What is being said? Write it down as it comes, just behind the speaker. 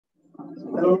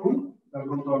Hello,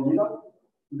 welcome to our meetup.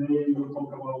 Today we will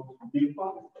talk about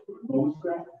Diffbot Knowledge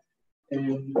Graph,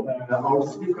 and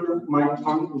our speaker Mike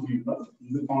Tung will be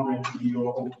the founder and CEO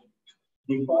of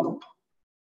Diffbot.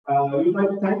 We'd like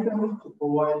to thank them to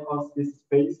provide us this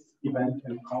space, event,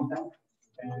 and content.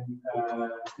 And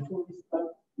before we start,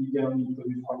 we can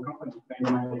introduce our company.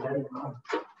 We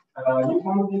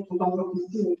founded in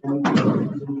 2015 and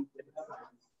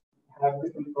have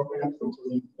different programs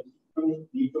including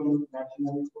Python,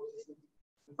 machinelearning,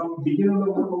 some beginner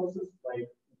level courses like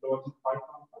introduction to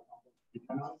Python, for example,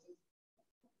 analysis.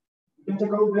 You can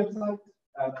check our website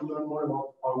to learn more about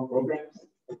our programs,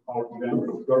 our events.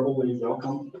 You're always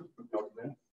welcome to our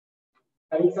events.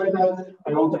 Having said that, I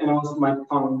want to announce Mike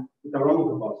Tung with a round of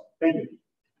applause. Thank you.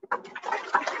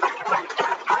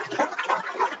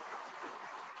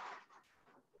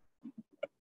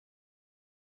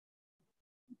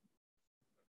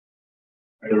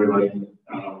 Hi, everybody.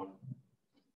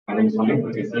 My name is Mike,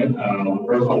 like I said.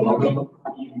 First of all, welcome.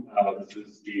 This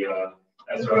is the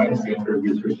SRI, Stanford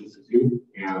Research Institute,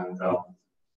 and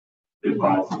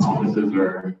Diffbot's offices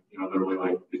are, literally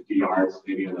like 50 yards,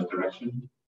 maybe in that direction.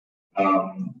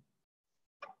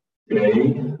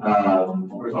 Today, first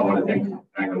of all, I want to thank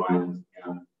Magnimind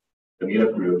and the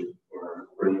meetup group for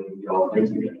bringing you all here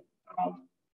today.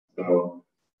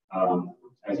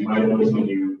 As you might have noticed when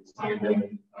you signed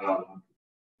in,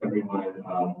 everyone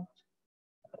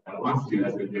that wants to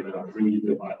has been given a free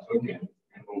Diffbot token,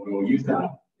 and we'll use that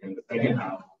in the second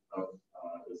half of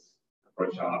this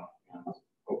workshop, and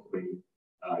hopefully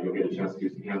you'll get a chance to do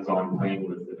some hands-on playing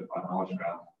with the Diffbot Knowledge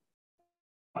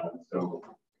Graph. So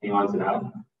hang on to that.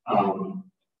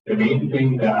 The main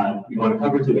thing that we want to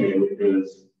cover today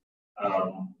is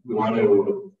we want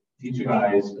to teach you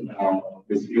guys about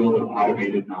this field of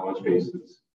automated knowledge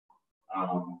bases.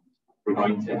 We're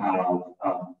going to have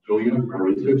Julia from our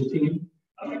research team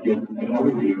give an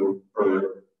overview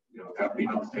for exactly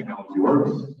how this technology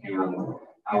works and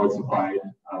how it's applied,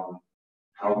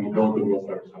 how we build the world's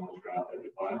largest knowledge graph at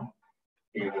Diffbot.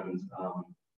 And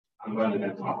I'm going to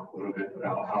then talk a little bit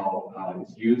about how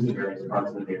it's used in various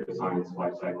parts of the data science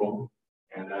lifecycle.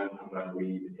 And then I'm going to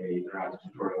lead an interactive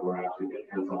tutorial where I actually get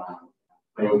hands-on,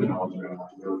 play with the knowledge graph,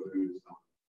 and go through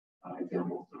some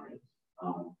example scenarios.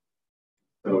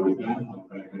 So with that, I'm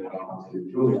going to hand it off to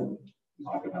Julia to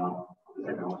talk about the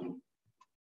technology.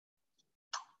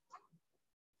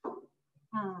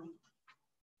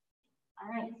 All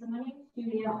right, so my name is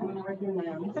Julia. I'm going to work in the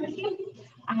research team,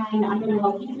 and I'm going to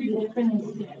walk you through the different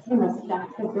steps in the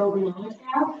stack of building a knowledge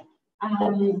graph.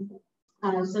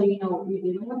 So you know what we're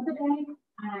dealing with today.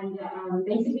 And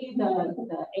basically,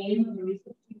 the aim of the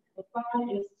research team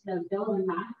is to build a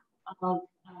map of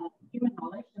human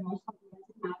knowledge, the most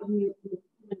comprehensive map of human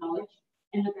knowledge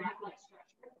in a graph-like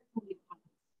structure.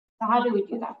 So how do we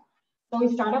do that? So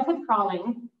we start off with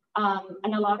crawling.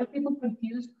 And a lot of people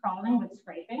confuse crawling with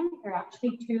scraping. They're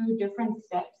actually two different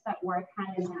steps that work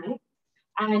hand in hand.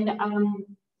 And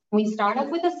we start off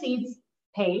with a seeds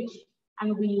page,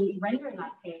 and we render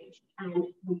that page,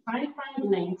 and we try to find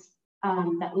links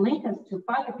that link us to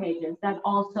further pages that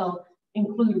also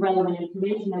include relevant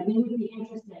information that we would be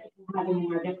interested in having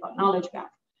in our Diffbot knowledge graph.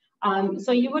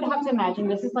 So you would have to imagine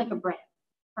this is like a breadth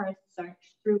first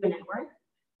search through the network.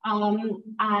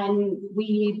 And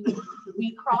we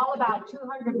crawl about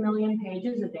 200 million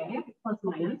pages a day, plus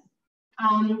minus.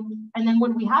 And then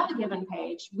when we have a given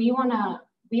page, we wanna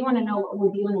know what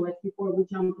we're dealing with before we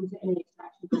jump into any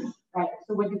extraction, right?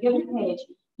 So with a given page,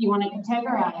 you want to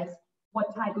categorize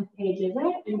what type of page is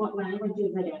it and what language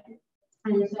is it in.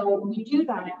 And so we do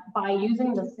that by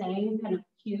using the same kind of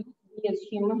cue we as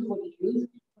humans would use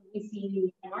when we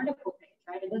see an article page,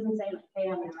 right? It doesn't say like, hey,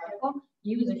 I'm an article.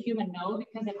 You as a human know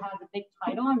because it has a big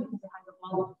title and because it has a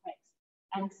blob of text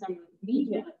and some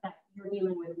media that you're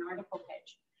dealing with an article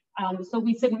page. So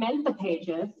we segment the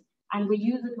pages and we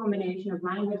use a combination of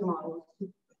language models to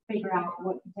figure out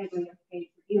what category of page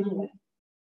we're dealing with.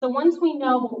 So once we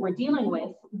know what we're dealing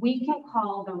with, we can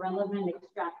call the relevant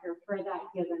extractor for that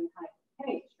given type of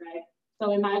page, right?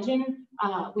 So imagine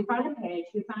we find a page,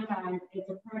 we find out it's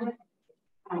a product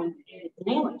and it's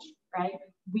an English, right?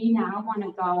 We now want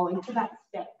to go into that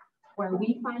step where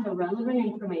we find the relevant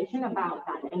information about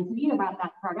that entity, about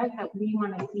that product that we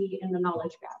want to see in the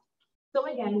knowledge graph.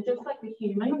 So again, just like the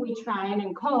human, we try and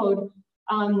encode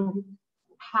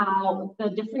how the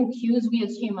different cues we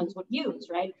as humans would use,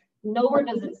 right? Nowhere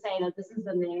does it say that this is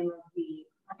the name of the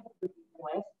product we're dealing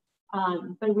with.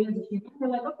 But we as a human, we're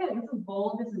like, okay, this is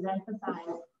bold, this is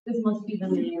emphasized, this must be the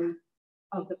name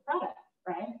of the product,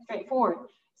 right? Straightforward.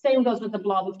 Same goes with the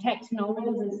blob of text. Nowhere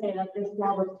does it say that this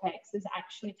blob of text is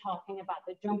actually talking about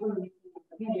the jumper of the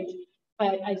page.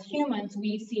 But as humans,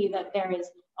 we see that there is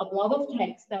a blob of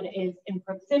text that is in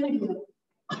proximity with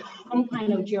some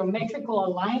kind of geometrical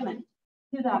alignment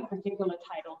to that particular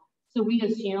title. So we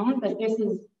assume that this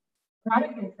is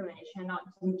product information, not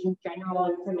some general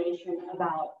information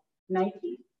about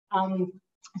Nike.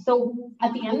 So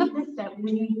at the end of this step,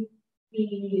 we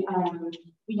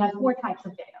have 4 types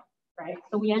of data, right?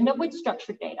 So we end up with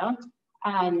structured data,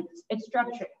 and it's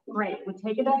structured. Great, we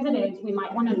take it as it is. We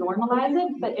might want to normalize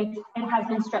it, but it has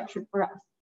been structured for us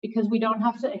because we don't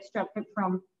have to extract it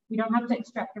from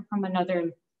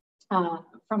another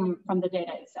from the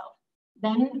data itself.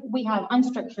 Then we have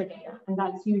unstructured data, and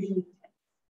that's usually text.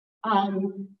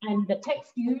 And the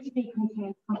text usually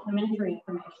contains complementary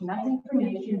information. That's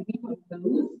information we would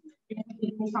lose if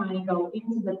we can try and go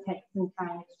into the text and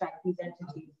try and extract these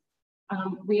entities.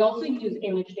 We also use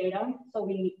image data, so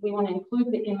we want to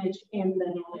include the image in the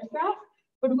knowledge graph,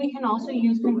 but we can also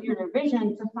use computer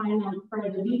vision to find out further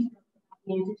details about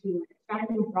the entity we're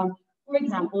extracting from. For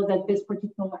example, that this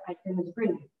particular item is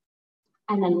green.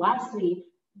 And then lastly,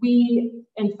 we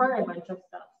infer a bunch of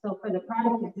stuff. So for the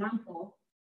product example,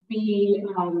 we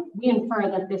infer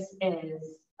that this is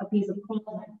a piece of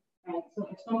clothing, right? So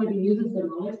if somebody uses the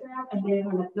knowledge graph and they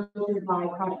want to filter by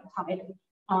product type,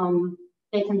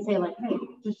 they can say like, hey,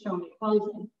 just show me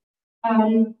clothing.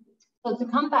 So to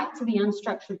come back to the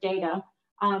unstructured data,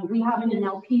 we have an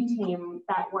NLP team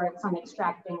that works on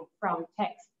extracting from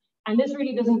text. And this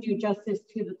really doesn't do justice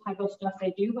to the type of stuff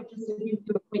they do, but just to give you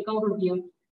a quick overview,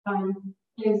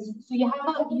 so you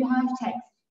have text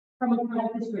from a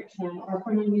product description or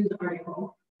from a news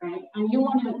article, right? And you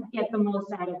want to get the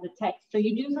most out of the text. So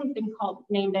you do something called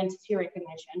named entity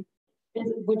recognition,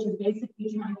 which is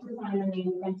basically trying to find the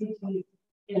named entities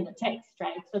in the text,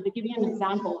 right? So to give you an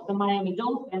example, the Miami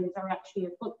Dolphins are actually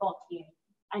a football team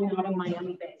and not a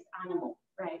Miami-based animal,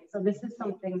 right? So this is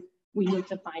something we need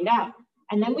to find out.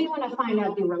 And then we want to find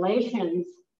out the relations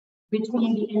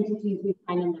between the entities we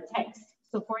find in the text.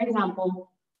 So for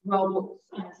example, Rob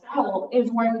Sowell is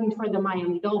working for the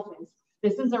Miami Dolphins.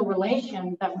 This is a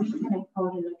relation that we can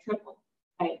encode in a triple,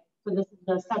 right? So this is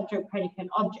the subject, predicate,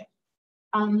 object.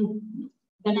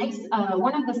 The next,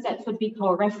 one of the steps would be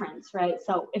co-reference, right?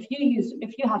 So if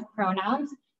you have pronouns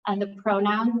and the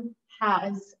pronoun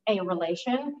has a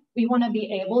relation, we want to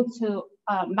be able to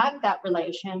map that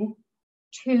relation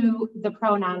to the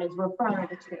pronoun is referred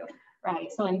to, right?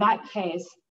 So in that case,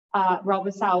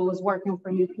 Robert Sowell was working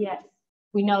for UPS.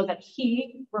 We know that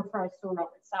he refers to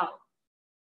Robert Sowell.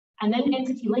 And then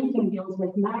entity linking deals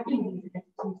with mapping these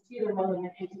entities to the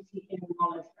relevant entity in the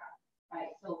knowledge graph,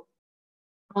 right? So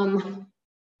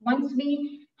once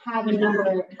we have a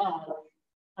number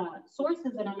of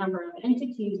sources and a number of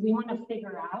entities, we want to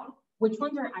figure out which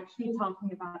ones are actually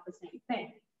talking about the same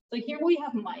thing. So here we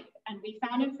have Mike, and we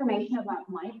found information about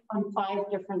Mike on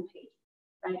 5 different pages,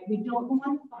 right? We don't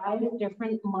want 5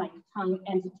 different Mike Tung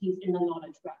entities in the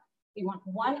knowledge graph. We want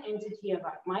one entity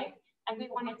about Mike, and we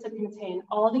want it to contain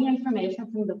all the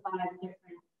information from the 5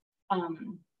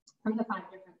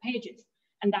 different pages.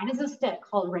 And that is a step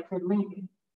called record linking.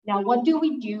 Now, what do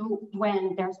we do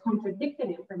when there's contradicted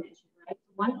information, right?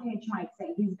 One page might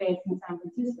say he's based in San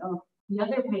Francisco. The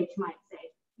other page might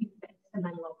say he's based in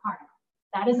Menlo Park.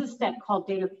 That is a step called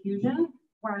data fusion,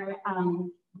 where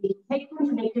we take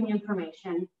contradicting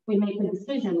information, we make a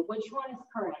decision, which one is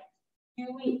correct? Do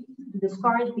we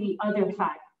discard the other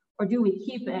fact, or do we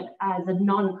keep it as a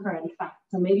non-current fact?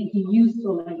 So maybe he used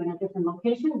to live in a different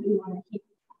location, we want to keep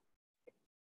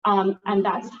it. And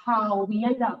that's how we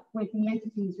end up with the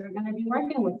entities we're going to be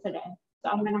working with today.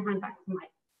 So I'm going to hand back to Mike.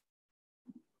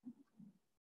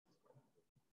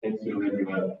 Thanks, Julia, for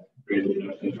that great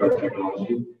introduction to our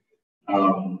technology.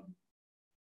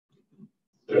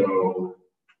 So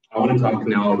I want to talk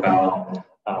now about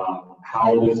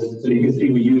how this, so you can see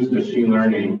we use machine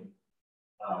learning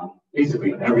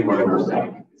basically everywhere in our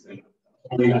stack. It's a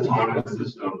fully autonomous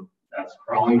system that's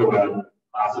crawling the web,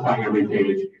 classifying every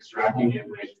page, extracting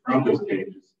information from those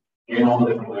pages in all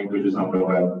the different languages on the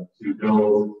web to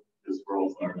build this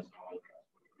world's largest knowledge graph,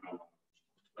 which I'm going to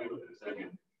play with in a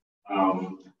second.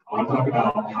 I want to talk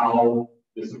about how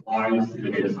this applies to the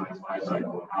data science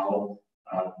lifecycle, how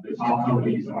the top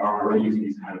companies are already using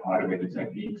these kind of automated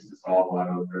techniques to solve a lot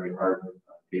of very hard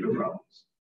data problems,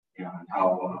 and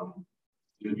how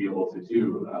you'll be able to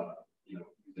do,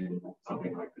 using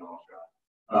something like the knowledge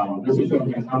graph. This is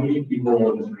showing how many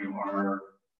people in this room are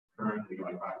currently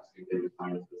practicing data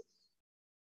scientists.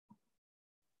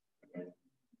 Okay.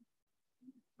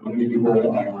 How many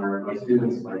people are my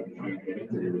students trying to get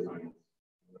into data science?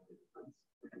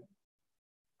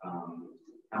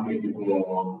 How many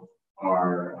people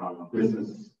are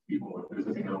business people or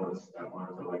business analysts that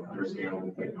want to like understand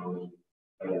the technology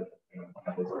that it's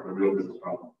like a real business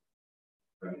problem,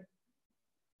 right?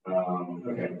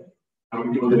 Okay, how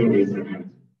many people didn't raise their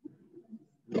hand?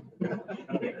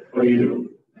 Okay, what do you do?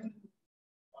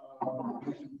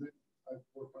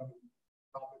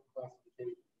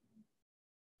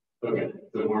 Okay,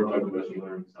 so more like the machine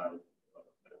learning side.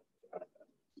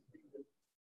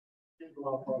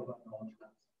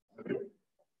 Okay,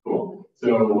 cool. So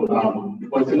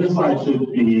what's in this slide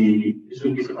shouldn't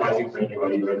be surprising to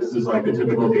anybody, right? This is like a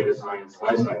typical data science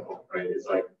life cycle, right? It's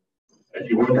like if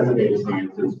you work as a data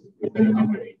scientist within a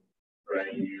company,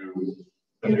 right? You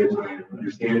spend your time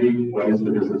understanding what is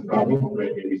the business problem,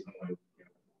 right? Maybe someone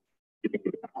giving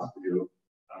you a task to do.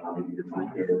 Maybe you're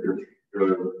trying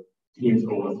your team's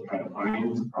goal is to try to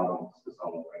find problems to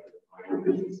solve, right? Find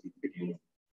efficiency to gain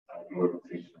an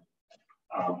organization.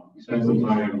 You spend some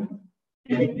time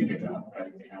getting the data,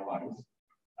 right, to analyze.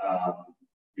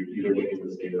 You're either getting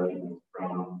this data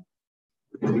from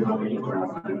within the company or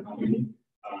outside the company.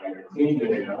 You're cleaning the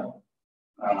data,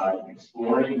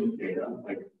 exploring data,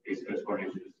 like basic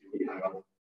exploration, we have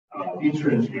feature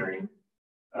engineering,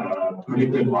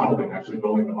 predictive modeling, actually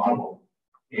building the model,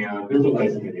 and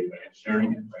visualizing the data and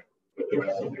sharing it, right, with the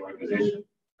rest of the organization.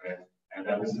 Right? And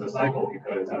then this is a cycle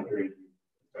because after you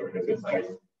discover this insight,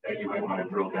 then you might want to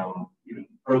drill down even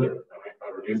further. That might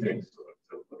cover new things to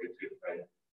look into, right?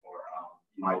 Or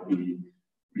you might be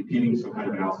repeating some kind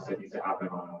of analysis that needs to happen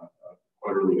on a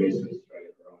quarterly basis, right?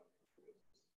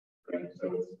 So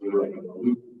it's really like a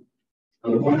loop.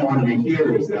 So the point I want to make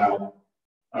here is that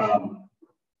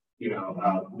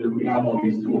we have all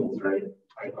these tools, right?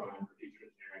 Python for feature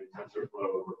engineering,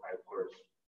 TensorFlow for PyTorch,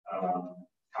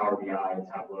 Power BI,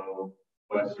 Tableau,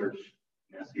 web search,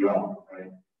 and SQL,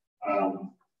 right?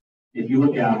 If you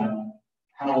look at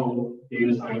how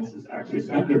data scientists actually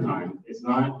spend their time, it's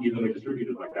not evenly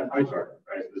distributed like that pie chart,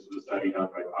 right? So this was a study done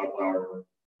by Cloudflower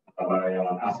by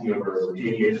asking over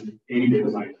 80 data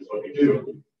scientists what they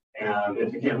do. And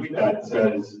if you can't read that, it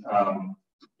says,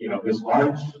 this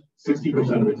large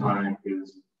 60% of the time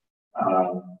is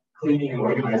cleaning and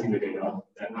organizing the data,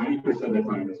 that 90% of the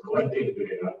time is collecting the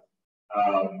data,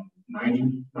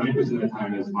 90% of the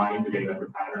time is mining the data for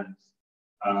patterns,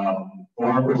 4%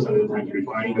 of the time is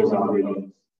refining those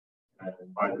algorithms,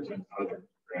 and 5% other,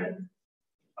 right?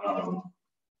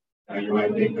 And you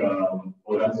might think,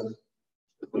 well, that's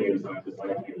the data scientists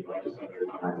like you. I just have their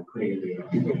time cleaning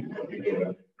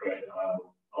data, right?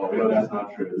 Although that's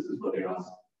not true, this is what they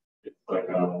ask. It's like,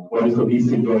 what is the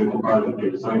least enjoyable part of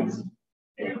data science?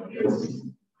 And it's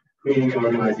cleaning and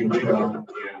organizing data and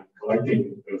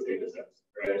collecting those data sets,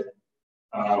 right?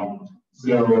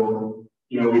 So,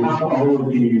 we have all of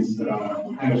these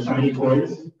kind of shiny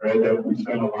toys, right, that we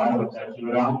spend a lot of attention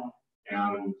about.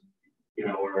 And,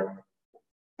 we're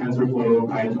TensorFlow,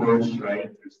 PyTorch, right?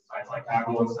 There's sites like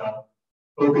Kaggle and stuff,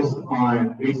 focused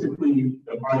on basically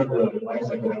the part of the life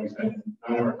cycle that we spend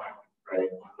none of our time on, right?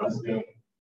 Less than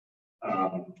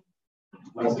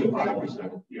 5%, our time is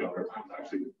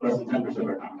actually less than 10% of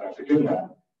our time is actually doing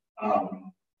that.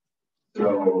 Go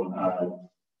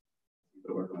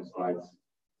work on my slides.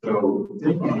 So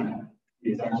Diffbot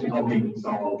is actually helping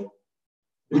solve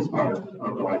this part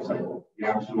of the life cycle, the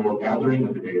actual gathering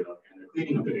of the data and the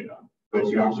cleaning of the data, which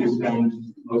you actually spend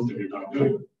most of your time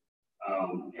doing.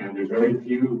 And there's very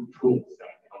few tools that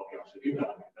can help you actually do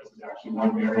that. This is actually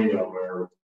one area where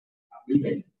we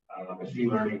think machine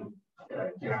learning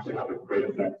can actually have a great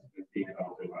effect in being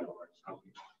adopted by the largest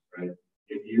companies, right?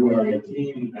 If you are a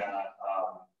team that,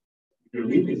 if you're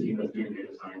leading a team that's doing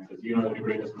data science, that the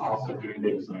greatest cost of doing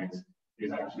data science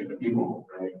is actually the people,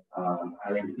 right?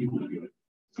 Hiring the people to do it.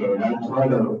 So that's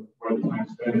part of where the time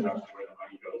spent is actually where the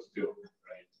money goes to,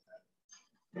 right?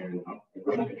 And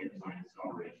running the data science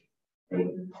operation,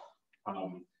 right?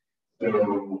 So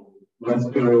let's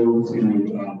go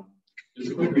to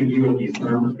just a quick review of these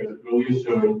terms, because it really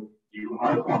showed you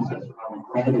our process for how we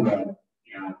crawl the web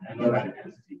and end up at an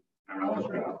entity in our knowledge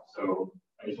graph. So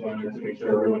I just wanted to make sure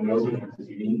everyone knows what an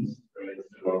entity means, right?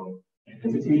 So an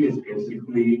entity is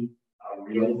basically a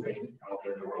real thing out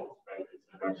there in the world, right?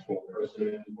 It's an actual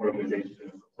person,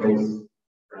 organization, place,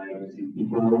 right? You see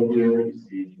people here, you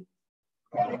see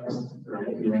products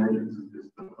right here, this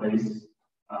is the place.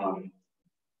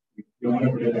 You don't want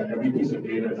to forget that every piece of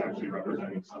data is actually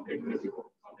representing something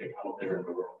physical, something out there in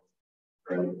the world,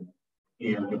 right?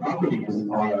 And the properties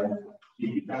are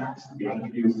the facts, the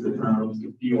attributes, the terms,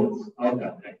 the fields of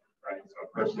that thing, right? So a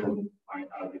person might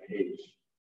have an age,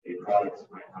 a product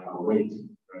might have a weight,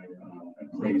 right?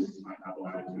 A place might have a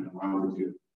latitude and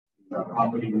longitude. These are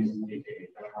properties, aka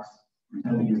facts, we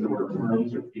tend to use the word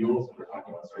terms or fields when we're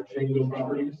talking about searching those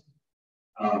properties.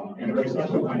 And a very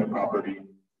special kind of property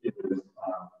is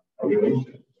a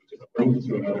relation, which is a link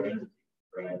to another entity,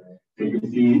 right? So you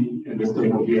can see in this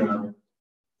table here,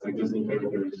 like Disney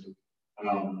characters,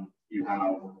 you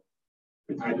have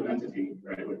the type of entity,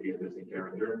 right? It would be a Disney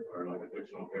character or like a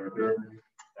fictional character.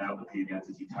 That would be the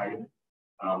entity type.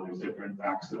 There's different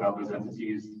facts about those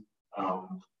entities.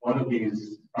 One of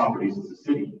these properties is a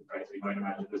city, right? So you might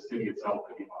imagine the city itself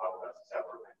could be modeled as a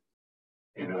separate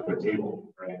in another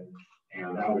table, right?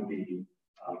 And that would be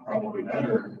probably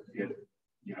better if,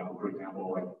 you know, for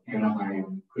example, like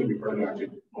Anaheim could refer to actually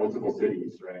multiple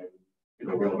cities, right? In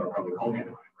the world are probably called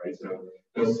Anaheim, right? So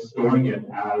just storing it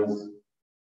as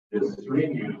this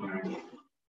string Anaheim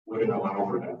wouldn't allow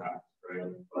for that fact,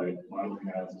 right? Like modeling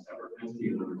it as a separate entity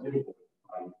in another table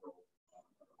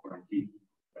or keep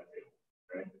that table,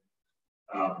 right?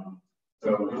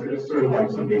 So those are just sort of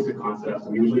like some basic concepts.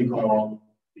 We usually call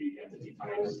the entity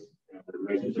types and the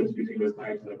relationships between those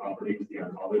types and the properties the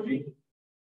ontology.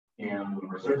 And when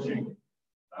we're searching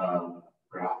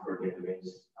graph or database,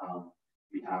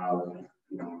 we have,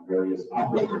 you know, various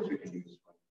operators we can use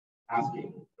for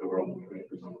asking the world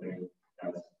for something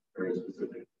that's very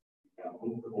specific.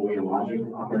 Boolean logic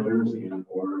operators and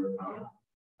or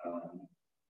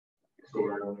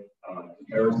XOR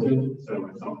comparison. So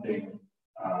when something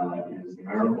is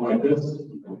numerical like this,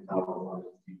 you can tell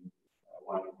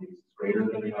one of these is greater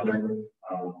than the other.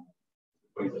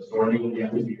 Ways of sorting the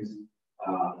entities,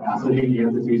 faceting the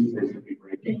entities, basically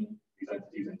breaking these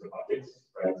entities into buckets,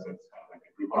 right? So it's kind of like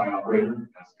a group by operator in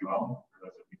SQL, for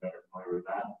those of you that are familiar with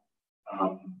that.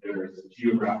 There's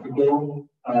geographical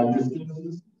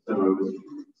distances, so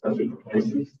especially for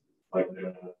places like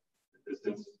the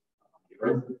distance on the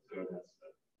Earth, so that's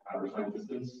the average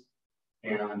distance.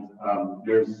 And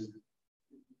there's,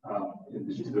 in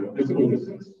addition to the physical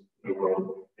distance in the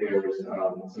world, there's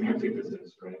semantic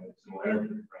distance, right? Similarity,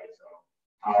 right? So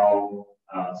how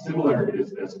similar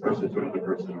is this person to another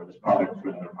person or this product to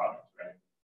another product, right?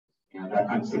 And that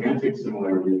kind of semantic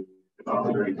similarity is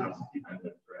often very context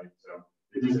dependent, right? So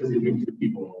the distance between two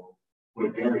people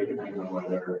would vary depending on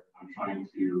whether I'm trying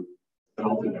to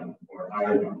sell to them or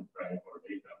hire them, right? Or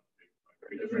date them.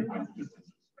 Very different kinds of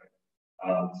distances,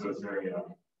 right? So it's very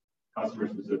customer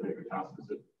specific or task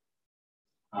specific.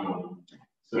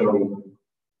 So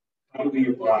how do we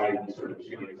apply these sort of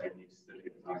machine learning techniques to the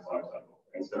data science lifecycle?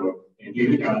 And so in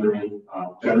data gathering,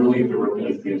 generally if you're working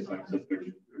as a data scientist, there's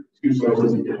two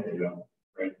sources you get data,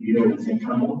 right? Either it's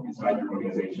internal inside your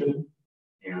organization,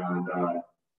 and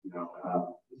you know,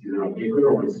 it's either on paper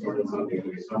or it's stored in some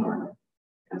database somewhere.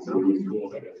 And so these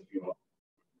tools, I guess, if you want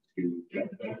to get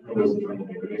that from those internal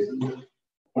databases,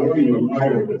 or you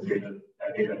acquire the data,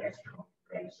 that data externally,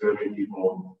 right? You survey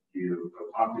people, you go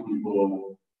talk to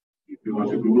people, you do a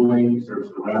bunch of Googling, you search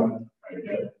the web, try to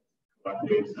get collect the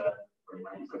data set, or you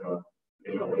might use like a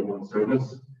data labeling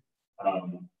service.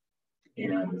 And you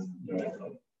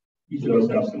know, each of those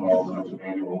steps involves a bunch of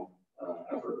manual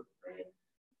effort, right?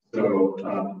 So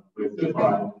with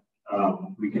Diffbot,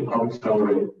 we can help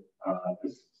accelerate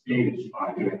this stage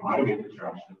by doing automated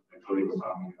extraction that Cody was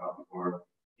talking about before,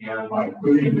 and by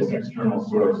including this external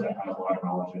source that has a lot of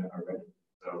knowledge in it already.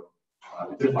 So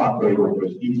the Diffbot framework,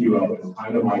 which ETL is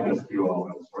kind of like SQL,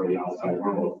 but for the outside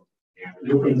world. And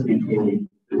the difference between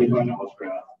the Diffbot Knowledge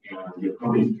Graph and the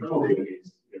company's internal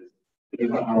database is the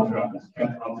Diffbot Knowledge Graph is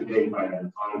kept up to date by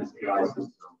an autonomous AI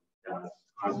system that's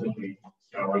constantly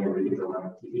scouring everything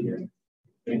around the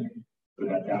so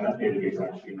that that database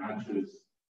actually matches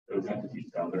those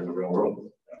entities out there in the real world.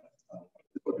 That's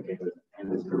what the data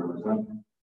and is to represent.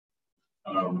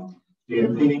 Data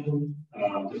cleaning,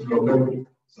 just real quick,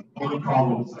 some common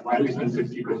problems. Why do we spend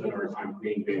 60% of our time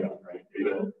cleaning data, right?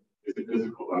 Data isn't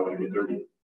physical, why would it get dirty?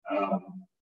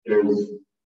 There's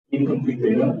incomplete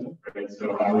data, right?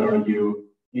 So I would argue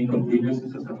incompleteness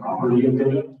is just a property of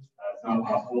data. It's not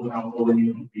possible to have fully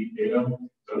incomplete data.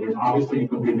 So there's obviously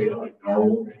incomplete data like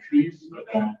null entries, but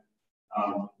then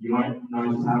you might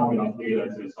not just have enough data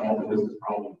to solve the business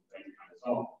problem that you're trying to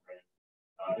solve,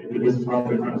 right? If the business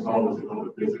problem you're trying to solve is a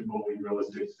physical,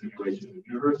 realistic simulation of the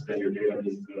universe, then your data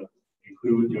needs to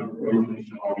include, you know,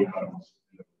 information of all the atoms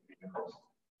in the course.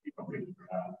 Be completed for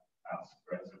that task,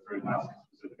 right? So it's very task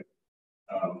specific.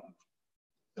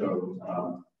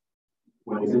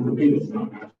 When it's incomplete, it's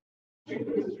not matching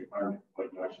the business requirement,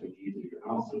 what you actually need to do your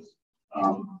analysis.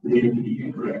 The data could be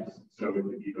incorrect, so it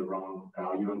could be the wrong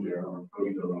value in there or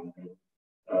coding the wrong thing.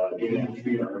 Data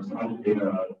entry or it's not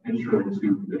data entered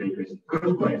into the database in the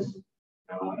first place.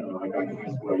 Like back in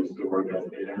high school, I used to work as a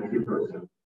data entry person.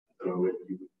 So if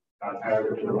you got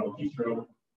tired of the wrong keystroke,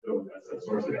 So that's a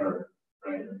source of error,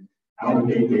 right?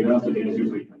 Out-of-date data, so data is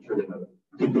usually entered in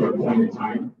a particular point in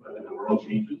time, but then the world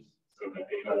changes. So that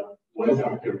data was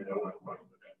accurate at one point,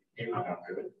 but then became not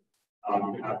accurate.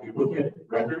 You have duplicate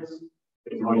records.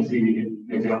 If you want to see an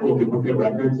example of duplicate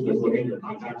records, just look at your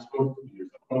contacts book in your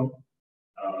cell phone.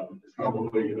 It's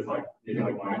probably like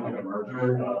mine, like a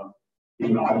merger,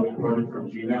 being auto-imported from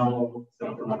Gmail,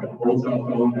 stuff from like an old cell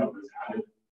phone that was added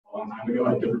a long time ago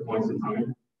at different points in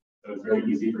time. So it's very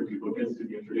easy for duplicates to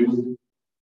be introduced.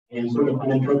 And sort of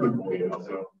uninterpretable data.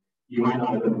 So you might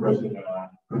not have been the person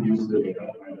that produced the data,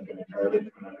 it might have been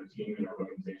inherited from another team in our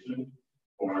organization,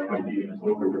 or it might be in a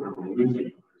totally different language that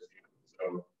you understand.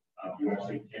 So you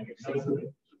actually can't make sense of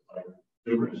it, just like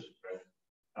gibberish,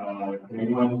 right? Can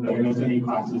anyone, have you missed any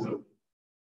classes of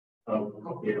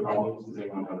data problems? Does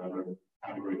anyone have another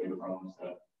category of data problems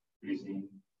that we've seen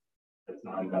that's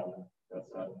not in that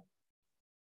set?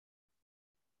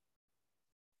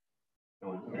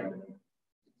 Okay.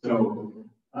 So,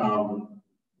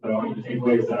 what I want you to take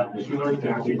away is that machine learning can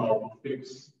actually help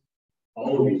fix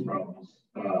all of these problems.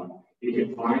 It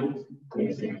can find the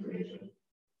missing information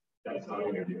that's not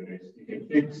in your database. It can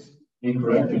fix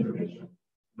incorrect information,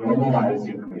 normalize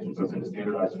the information so it's in a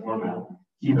standardized format,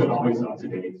 keep it always up to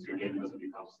date so your data doesn't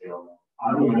become stale,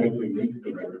 automatically link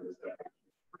the records that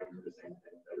bring to the same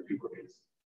thing that are duplicates,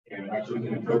 and actually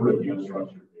can interpret the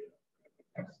unstructured data,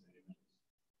 text and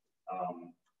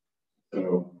images.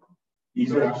 So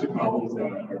these are actually problems that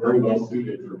are very well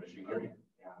suited for machine learning,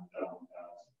 and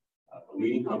the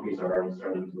leading companies are already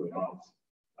starting to adopt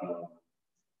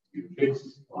to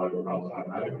fix a lot of the problems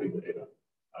automatically with data.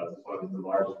 This is one of the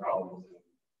largest problems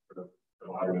for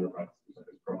a lot of enterprises,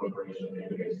 is proliferation of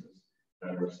databases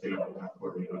that are stale and not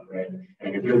coordinated, right?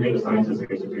 And if you're a data scientist,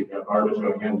 basically you have garbage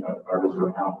going in, garbage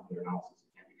going out, your analysis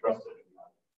can't be trusted.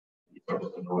 You have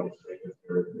sources of noise, right? If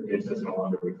your data is no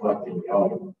longer reflecting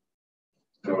reality.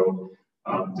 So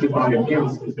Diffbot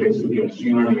Enhance is basically a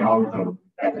machine learning algorithm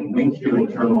that can link your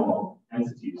internal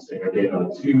entities, say our data,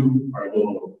 to our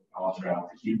little knowledge graph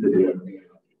to keep the data clean.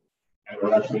 And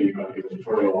we're actually going to give a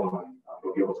tutorial on,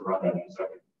 we'll be able to run that in a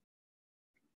second.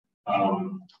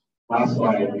 Last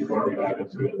slide before we dive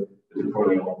into it, the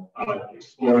tutorial,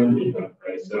 exploring the data,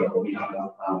 right? So we have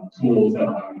tools that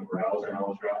allow you to browse our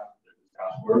knowledge graph,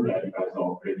 dashboard that you guys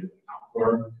all created an account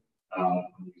for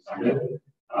when you signed it.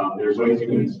 There's ways you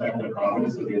can inspect the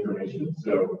provenance of the information.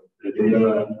 So the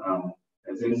data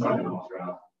that's inside the knowledge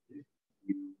graph,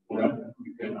 you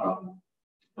can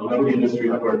know the industry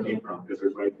of where it came from, because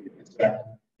there's ways you can inspect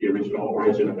the original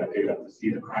origin of that data to see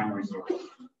the primary source,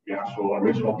 the actual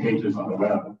original pages on the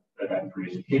web that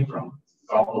information came from.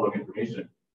 It's all full of information.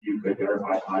 You could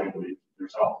verify audibly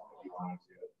yourself if you wanted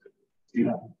to see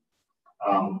that.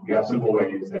 You have simple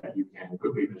ways that you can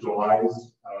quickly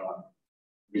visualize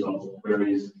results of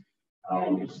queries.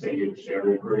 You can save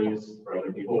shared queries for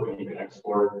other people, and you can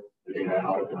export the data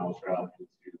out of the knowledge graph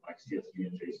into like CSV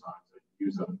and JSON to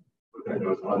use them within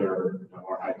those other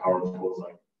more high-powered tools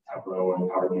like Tableau and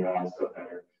Power BI, stuff that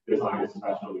are designed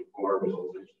especially for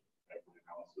visualization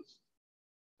analysis.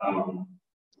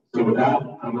 So with that,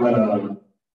 I'm going to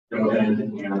go ahead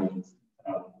and we're going to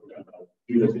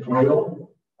do the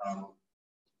tutorial.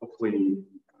 Hopefully,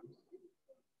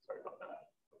 sorry about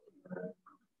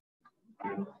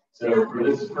that. So for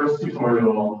this first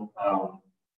tutorial,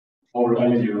 what we're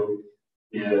going to do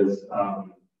is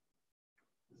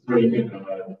where you can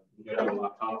get on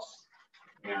laptops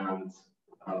and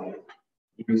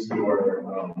use your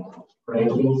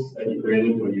credentials that you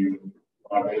created when you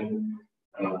log in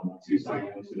to sign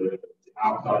into the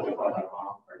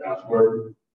app.diffbot.com, our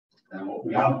dashboard. And what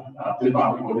we have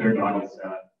Diffbot people there doing is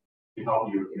to help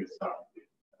you get stuff,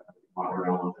 walk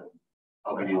around and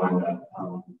help anyone that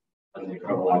doesn't have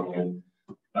trouble logging in.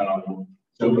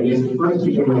 So in this first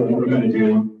tutorial, what we're going to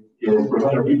do is we're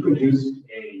going to reproduce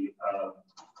a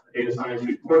data science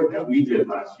report that we did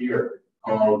last year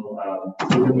called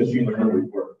the Machine Learning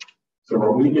Report. So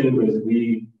what we did was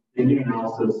we did an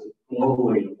analysis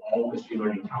globally of all machine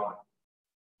learning talent.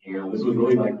 And this was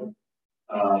really like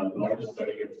the largest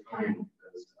study of its kind,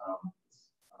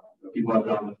 because people have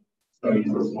done studies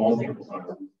with small sample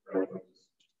sizes, right? Like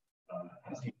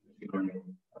asking machine learning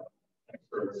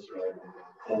experts, right?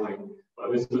 Polling.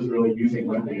 But this was really using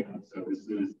web data. So this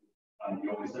is the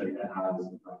only study that has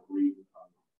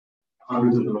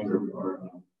hundreds of millions or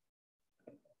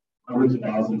hundreds of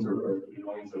thousands or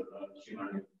millions of machine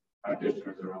learning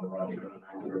practitioners around the world,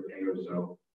 900K or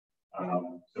so.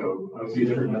 So obviously a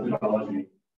different methodology,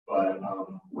 but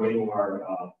way more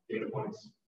data points.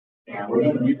 And we're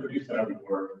going to reproduce that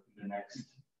report in the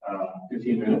next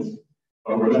 15 minutes.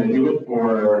 but we're going to do it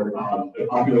for the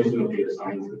population of data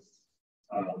scientists.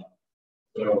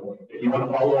 So if you want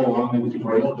to follow along in the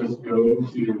tutorial, just go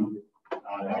to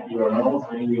that URL,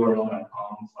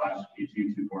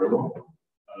 tinyurl.com/K2tutorial.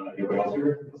 Your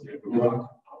browser, let's say Google Doc.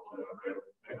 I'll put it up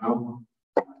right now.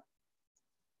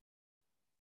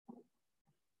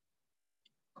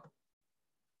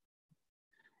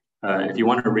 If you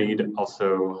want to read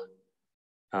also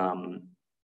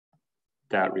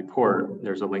that report,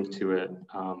 there's a link to it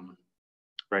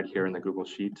right here in the Google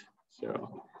Sheet.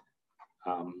 So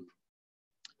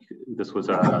this was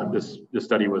this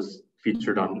study was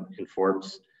featured in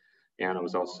Forbes, and it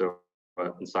was also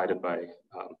cited by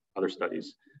other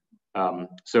studies.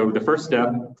 So the first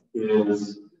step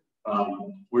is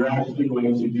we're actually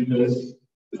going to do this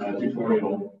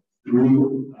tutorial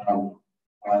through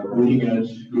our bleeding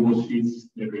edge Google Sheets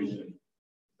integration.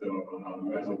 So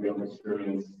you guys will be able to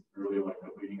experience really like the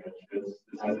bleeding edge fits.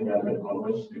 This hasn't yet been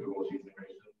published, the Google Sheets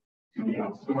integration to the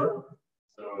App Store.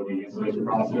 So the installation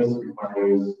process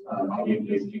requires copy and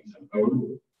pasting some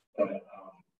code, but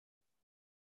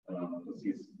let's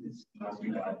see, it's not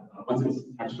too bad. Once it's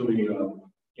actually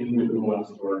in the Google App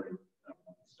Store,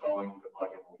 installing the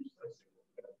plugin will be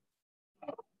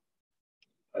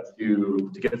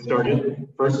to get started,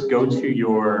 first go to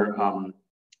your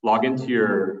log into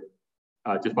your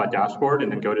Diffbot dashboard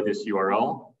and then go to this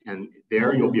URL, and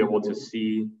there you'll be able to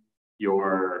see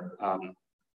your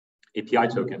API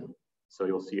token. So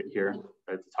you'll see it here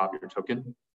at the top of your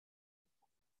token.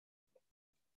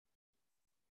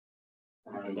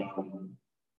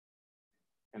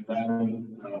 And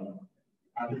then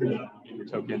after that, in your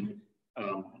token,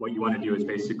 what you want to do is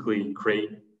basically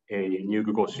create a new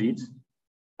Google Sheet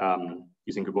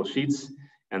using Google Sheets.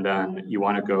 And then you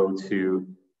want to go to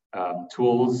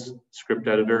Tools, Script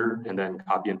Editor, and then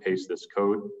copy and paste this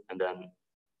code. And then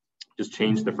just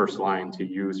change the first line to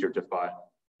use your Diffbot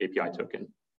API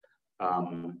token.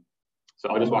 So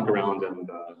I'll just walk around and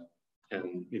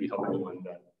maybe help everyone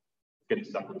getting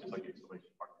stuck with just like the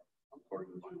installation part.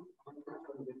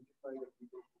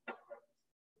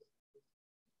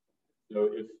 So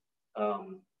if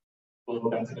well,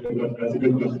 that's a good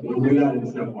question. We'll do that in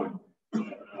step one.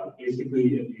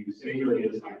 Basically, if you say you're a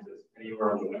data scientist and you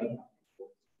are on the web,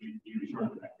 you return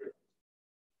the vector.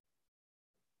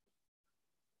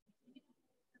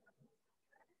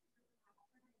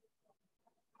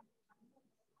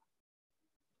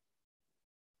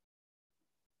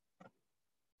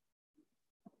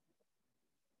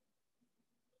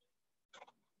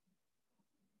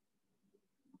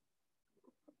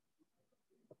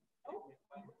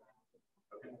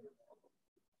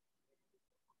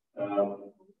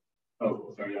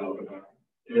 Oh, sorry, I'll go back.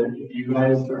 If you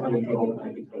guys are having trouble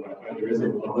connecting to Wi-Fi, there is a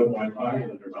public Wi-Fi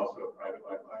and there's also a private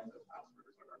Wi-Fi. The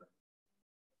passwords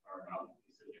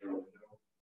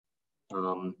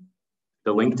are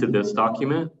the link to this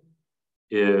document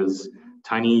is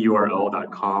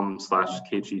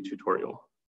tinyurl.com/kgtutorial.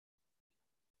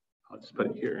 I'll just put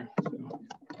it here.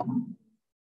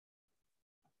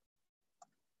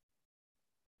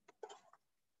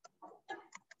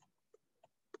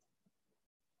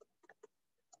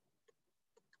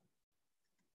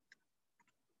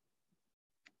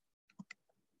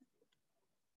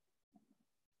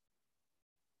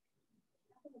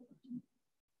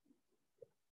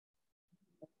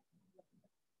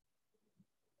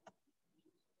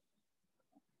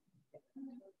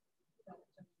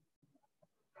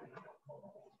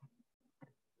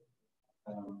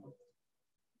 So.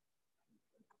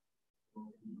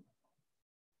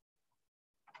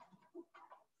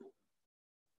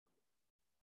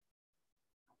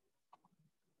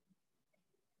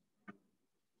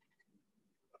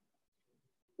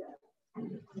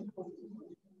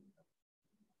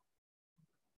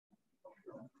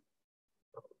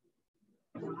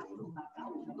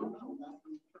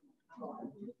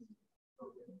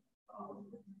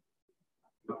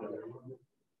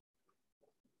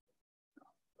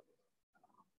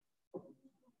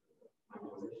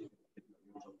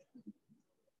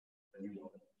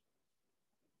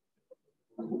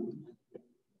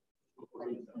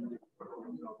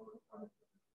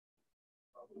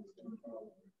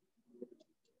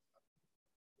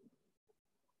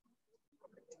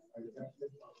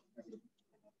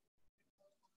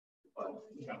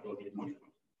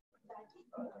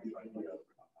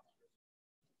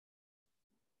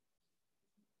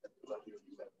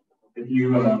 If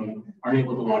you aren't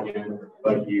able to log in,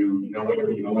 but you know what your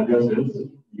email address is,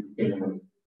 you can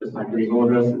just type your email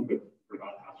address and put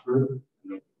forgot password.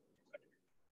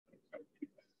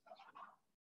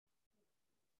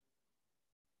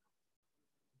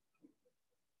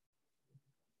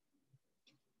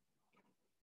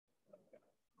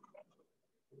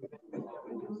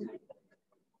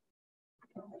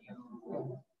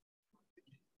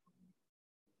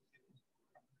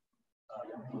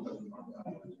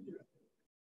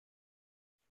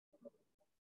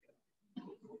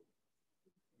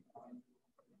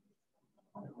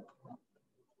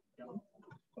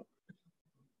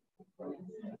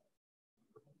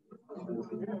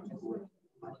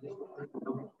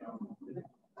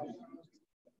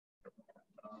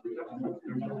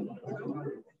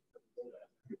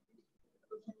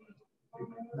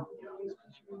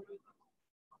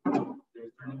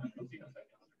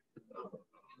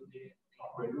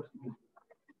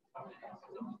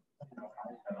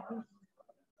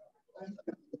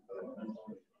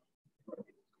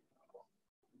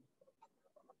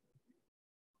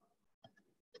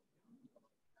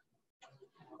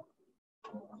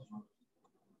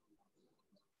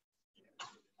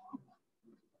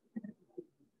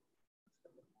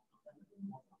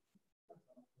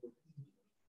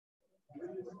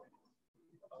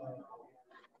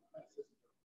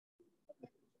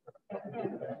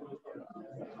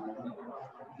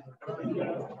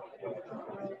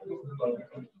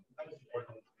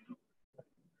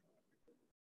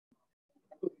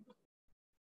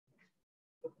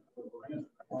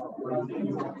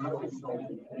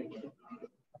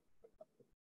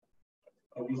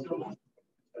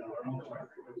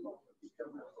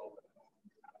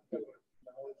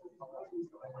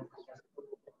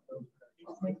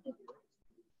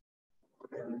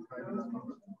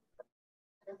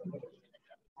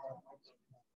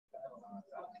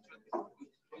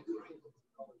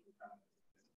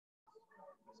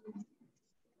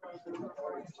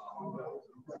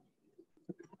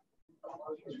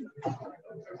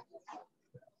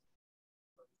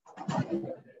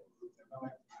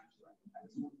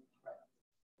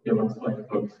 It looks like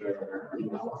folks are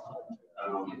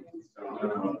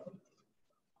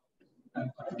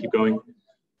keep going.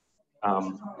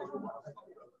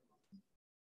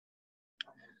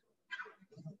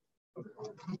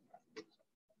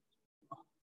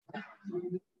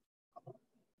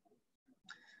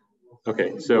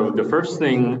 Okay, so the first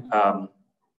thing, all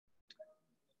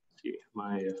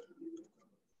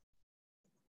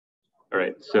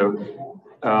right, so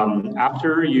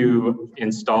after you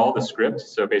install the script,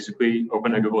 so basically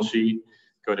open a Google Sheet,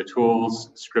 go to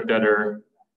Tools, Script Editor,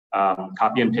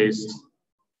 copy and paste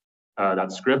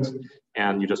that script,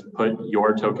 and you just put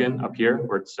your token up here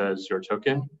where it says your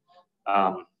token,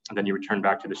 and then you return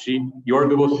back to the sheet. Your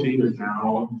Google Sheet is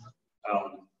now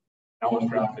knowledge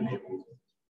graph enabled.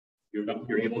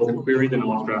 You're able to query the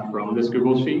knowledge graph from this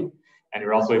Google Sheet, and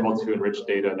you're also able to enrich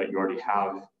data that you already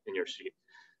have in your sheet.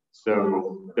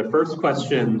 So the first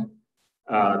question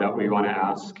that we want to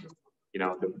ask,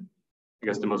 I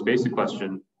guess the most basic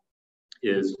question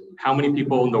is, how many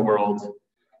people in the world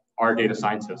are data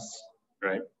scientists,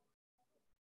 right?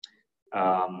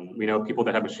 We know people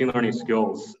that have machine learning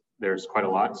skills, there's quite a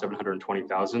lot,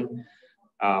 720,000.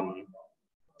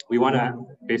 We want to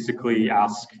basically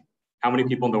ask, how many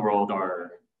people in the world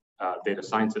are data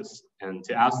scientists? And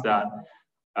to ask that,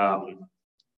 I'll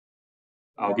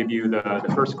give you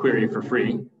the first query for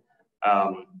free.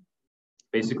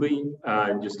 Basically,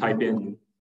 just type in,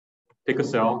 pick a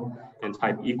cell and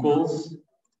type equals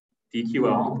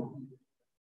DQL,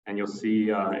 and you'll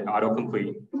see an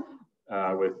autocomplete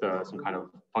with some kind of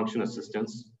function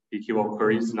assistance. DQL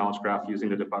queries knowledge graph using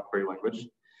the Diffbot query language.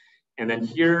 And then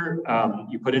here,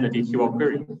 you put in a DQL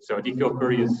query. So a DQL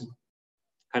query is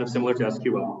kind of similar to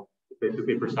SQL. It's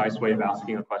basically a precise way of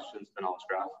asking a question to the knowledge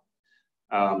graph.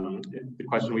 The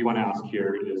question we want to ask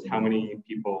here is, how many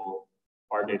people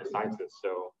are data scientists?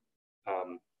 So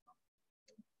let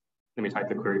me type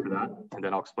the query for that, and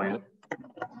then I'll explain it.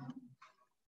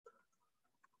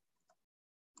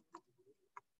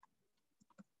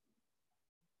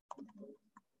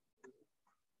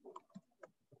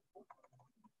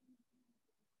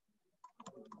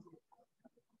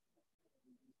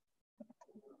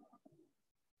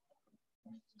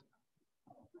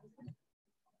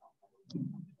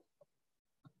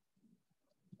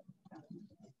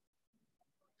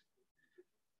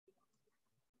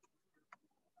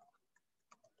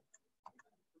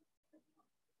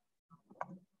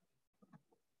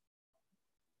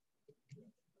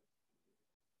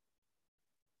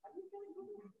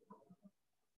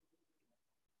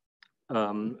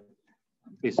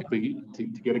 Basically, to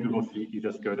get a Google Sheet, you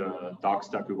just go to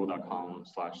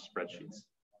docs.google.com/spreadsheets.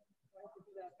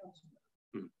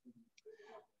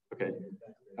 Okay.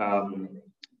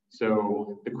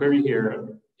 So the query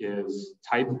here is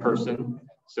type person.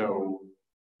 So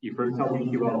you first tell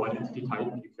DQL what entity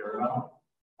type you care about.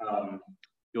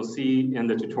 You'll see in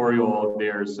the tutorial,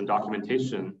 there's some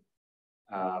documentation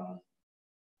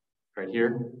right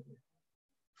here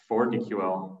for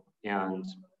DQL. And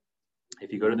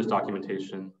if you go to this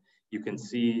documentation, you can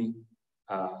see,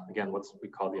 again, what we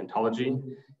call the ontology.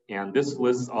 And this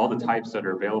lists all the types that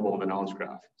are available in the knowledge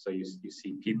graph. So you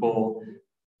see people,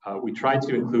 we try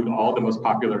to include all the most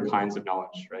popular kinds of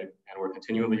knowledge, right? And we're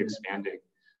continually expanding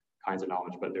kinds of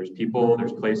knowledge, but there's people,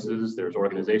 there's places, there's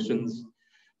organizations.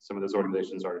 Some of those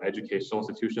organizations are educational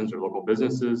institutions or local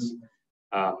businesses.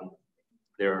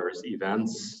 There's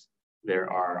events,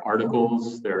 there are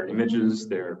articles, there are images,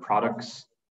 there are products,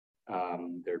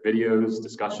 there are videos,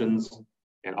 discussions,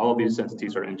 and all of these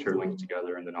entities are interlinked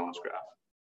together in the knowledge graph.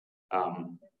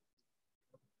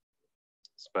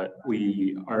 But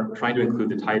we are trying to include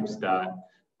the types that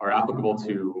are applicable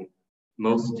to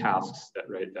most tasks that,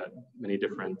 that many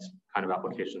different kind of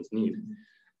applications need.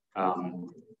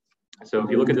 So if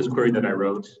you look at this query that I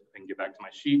wrote, I can get back to my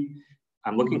sheet.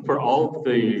 I'm looking for all of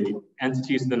the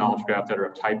entities in the knowledge graph that are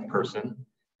of type person.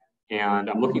 And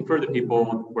I'm looking for the people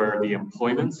where the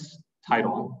employment's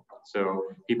title. So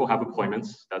people have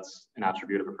employments, that's an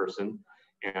attribute of a person.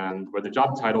 And where the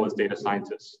job title is data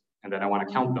scientist. And then I want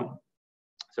to count them.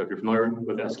 So if you're familiar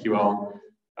with SQL,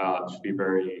 it should be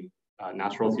very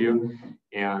natural to you.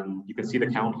 And you can see the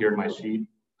count here in my sheet,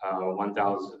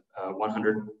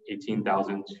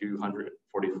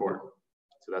 118,244.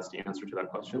 So that's the answer to that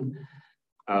question.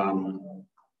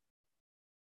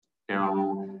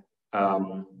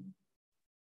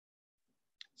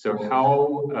 So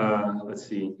how, let's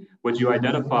see, would you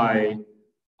identify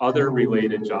other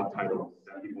related job titles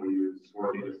that people use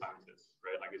for data scientists,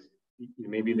 right? Like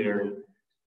maybe their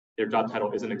job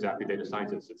title isn't exactly data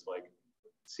scientist, it's like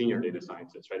senior data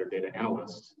scientist, right? Or data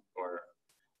analyst or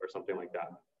something like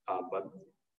that. But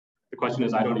the question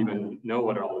is, I don't even know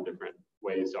what all the different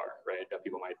ways are, right? That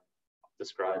people might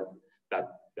describe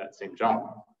that same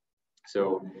job.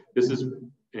 So this is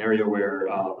an area where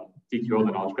DQL,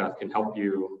 the knowledge graph, can help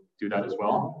you do that as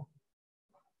well.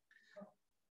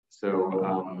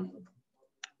 So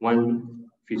one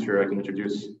feature I can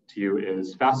introduce to you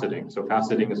is faceting. So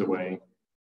faceting is a way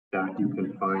that you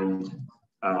can find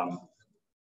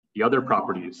the other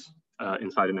properties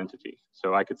inside an entity.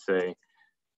 So I could say,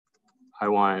 I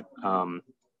want,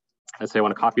 let's say I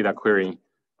want to copy that query,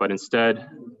 but instead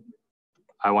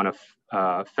I want to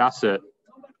facet.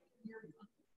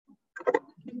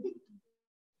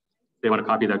 They want to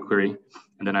copy that query,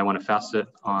 and then I want to facet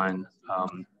on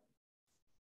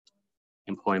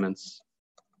employments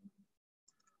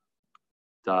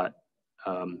dot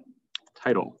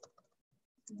title.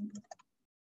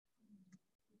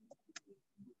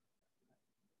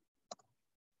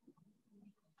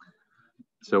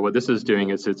 So what this is doing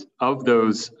is it's of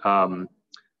those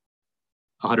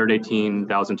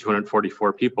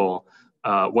 118,244 people,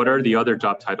 what are the other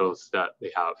job titles that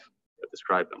they have that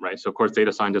describe them, right? So of course,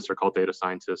 data scientists are called data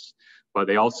scientists, but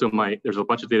they also might, there's a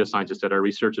bunch of data scientists that are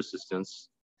research assistants,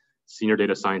 senior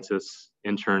data scientists,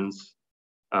 interns,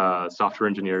 software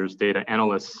engineers, data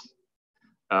analysts,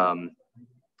 and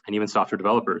even software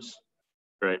developers,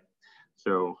 right?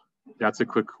 So that's a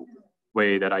quick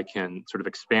way that I can sort of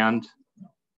expand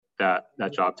that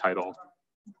job title.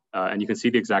 And you can see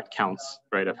the exact counts,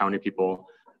 right, of how many people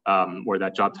where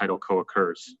that job title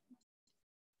co-occurs.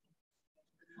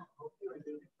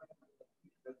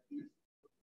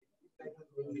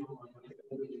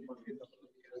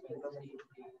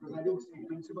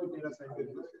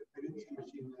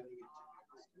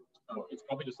 Oh, it's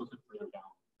probably just listed further down.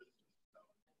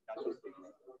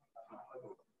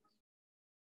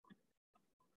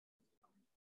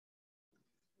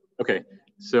 Okay,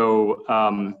 so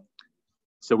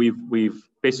so we've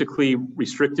basically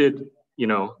restricted,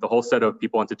 the whole set of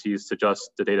people entities to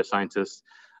just the data scientists.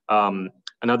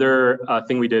 Another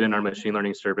thing we did in our machine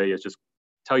learning survey is just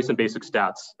tell you some basic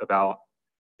stats about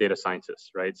data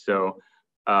scientists, right? So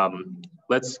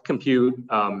let's compute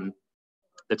the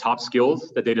top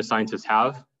skills that data scientists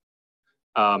have.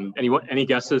 Any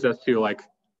guesses as to like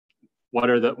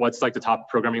what's like the top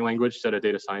programming language that a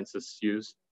data scientist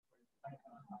use?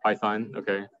 Python,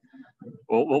 okay.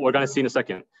 Well, we're gonna see in a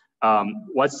second.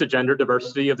 What's the gender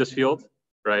diversity of this field,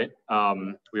 right?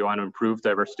 We want to improve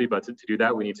diversity, but to do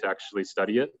that, we need to actually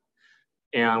study it.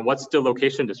 And what's the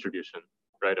location distribution,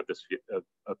 right, of this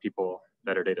of people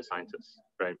that are data scientists,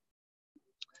 right?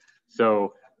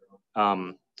 So,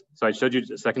 so I showed you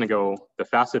a second ago the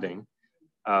faceting.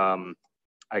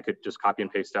 I could just copy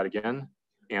and paste that again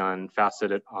and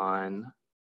facet it on.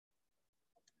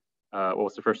 What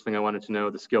was the first thing I wanted to know?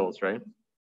 The skills, right?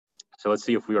 So let's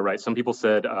see if we were right. Some people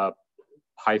said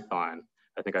Python.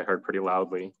 I think I heard pretty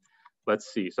loudly.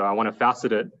 Let's see. So I want to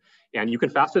facet it, and you can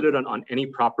facet it on any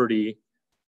property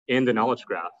in the knowledge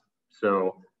graph.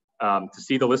 So to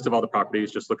see the list of all the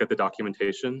properties, just look at the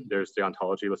documentation. There's the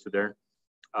ontology listed there.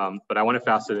 But I want to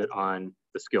facet it on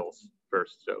the skills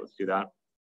first. So let's do that.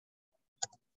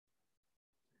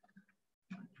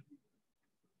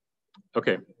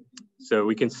 Okay, so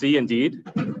we can see indeed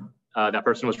that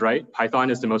person was right. Python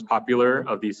is the most popular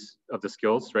of the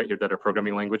skills right here that are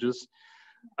programming languages.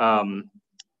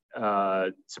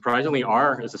 Surprisingly,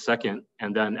 R is the second,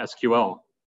 and then SQL,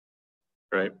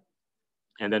 right?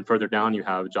 And then further down you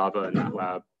have Java and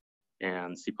MATLAB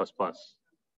and C++,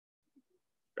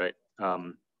 right?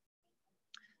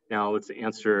 Now let's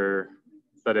answer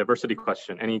the diversity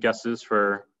question. Any guesses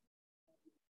for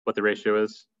what the ratio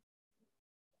is?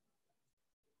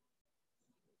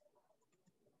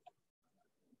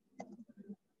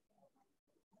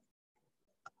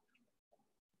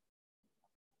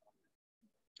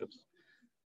 Oops.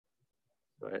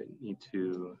 So I need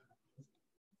to,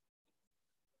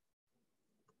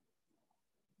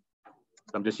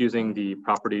 I'm just using the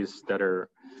properties that are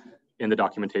in the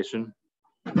documentation.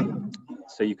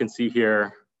 So you can see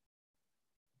here,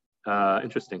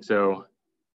 interesting. So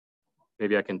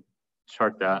maybe I can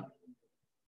chart that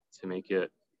to make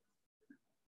it.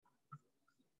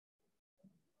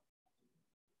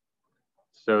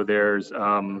 So there's,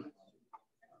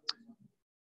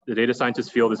 the data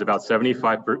scientist field is about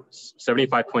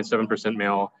 75.7%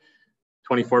 male,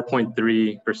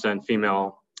 24.3%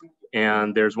 female,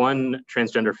 and there's one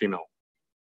transgender female.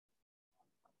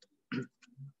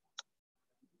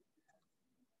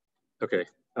 Okay,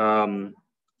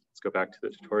 let's go back to the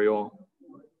tutorial.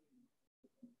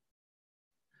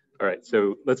 All right,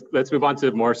 so let's move on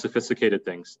to more sophisticated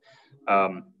things.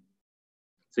 So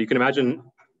you can imagine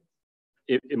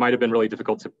it might have been really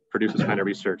difficult to produce this kind of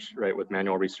research, right, with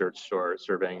manual research or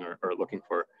surveying or looking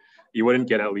for. You wouldn't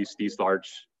get at least these large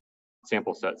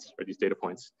sample sets or these data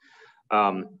points.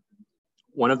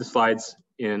 One of the slides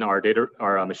in our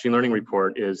machine learning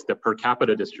report is the per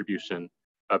capita distribution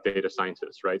of data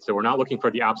scientists, right? So we're not looking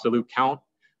for the absolute count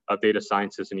of data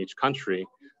scientists in each country,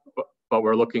 but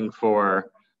we're looking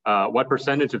for what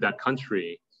percentage of that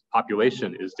country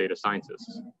population is data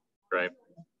scientists, right?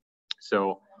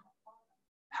 So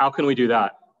how can we do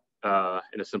that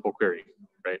in a simple query,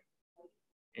 right?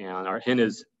 And our hint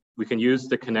is we can use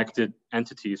the connected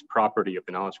entities property of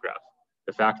the knowledge graph.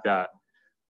 The fact that,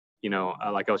 you know,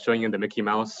 like I was showing you in the Mickey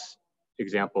Mouse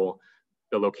example,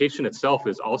 the location itself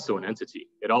is also an entity.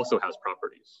 It also has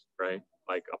properties, right?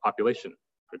 Like a population,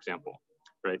 for example,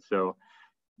 right? So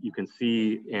you can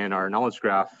see in our knowledge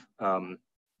graph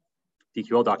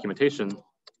DQL documentation,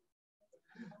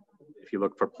 if you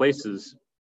look for places,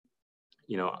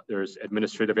 you know, there's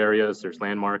administrative areas, there's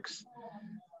landmarks.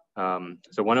 So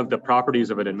one of the properties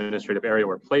of an administrative area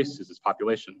or place is its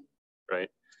population, right?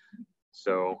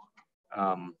 So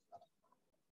I'm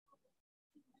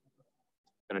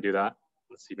gonna do that.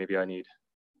 Let's see, maybe I need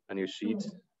a new sheet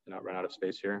to not run out of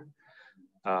space here.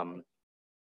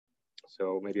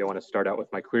 So maybe I want to start out with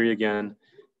my query again.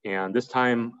 And this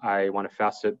time I want to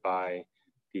facet by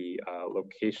the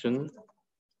location,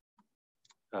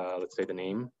 let's say the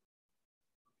name.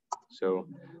 So,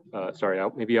 sorry,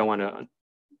 maybe I want to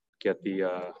get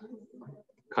the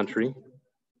country.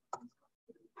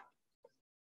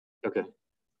 Okay.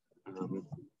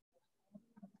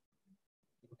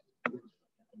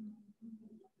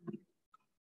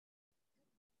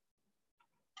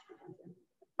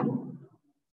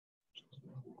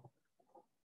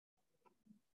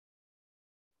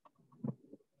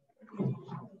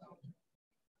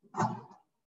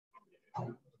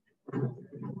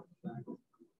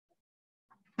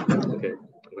 Okay,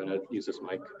 I'm going to use this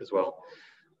mic as well.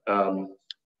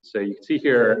 So you can see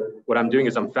here, what I'm doing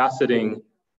is I'm faceting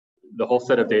the whole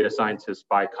set of data scientists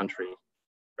by country,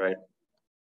 right?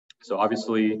 So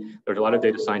obviously, there's a lot of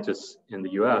data scientists in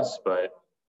the US, but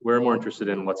we're more interested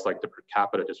in what's like the per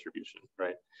capita distribution,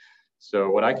 right? So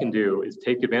what I can do is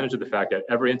take advantage of the fact that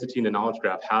every entity in the knowledge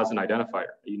graph has an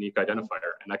identifier, a unique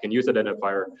identifier, and I can use that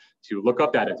identifier to look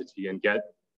up that entity and get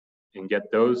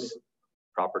those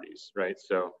properties, right?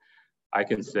 So I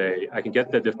can say, I can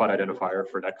get the Diffbot identifier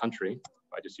for that country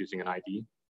by just using an ID.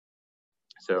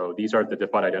 So these are the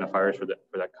Diffbot identifiers for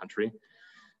that country.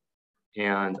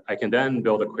 And I can then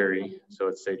build a query. So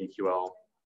let's say DQL,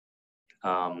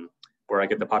 where I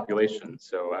get the population.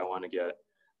 So I want to get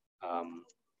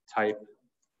type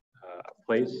a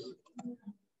place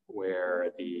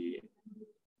where the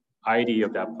ID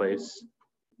of that place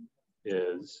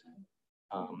is,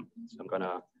 so I'm going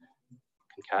to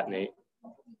concatenate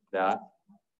that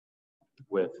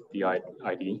with the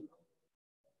ID.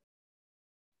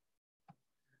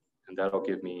 And that'll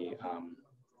give me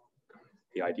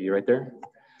the ID right there.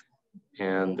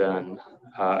 And then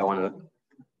I want to,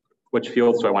 which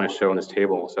fields do I want to show in this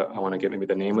table? So I want to get maybe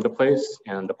the name of the place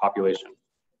and the population.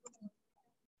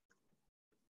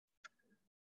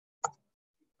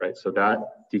 right? So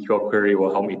that DQL query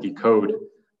will help me decode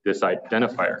this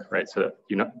identifier, right? So that,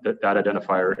 you know, that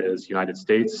identifier is United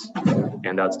States,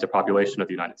 and that's the population of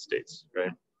the United States,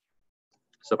 right?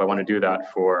 So if I want to do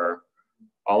that for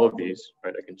all of these,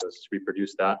 right, I can just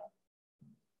reproduce that,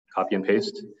 copy and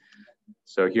paste.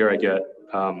 So here I get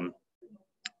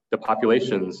the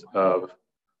populations of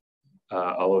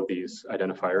all of these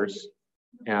identifiers.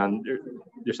 And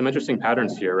there's some interesting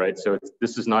patterns here, right? So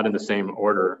this is not in the same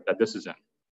order that this is in,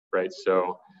 right?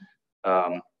 So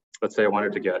let's say I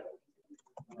wanted to get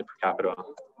the per capita.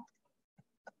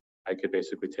 I could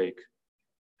basically take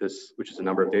this, which is the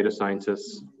number of data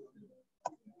scientists,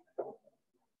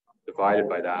 divided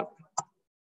by that,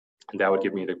 and that would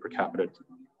give me the per capita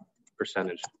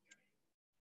percentage,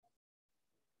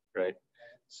 right?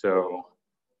 So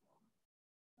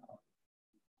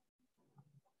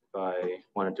if I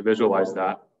wanted to visualize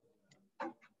that,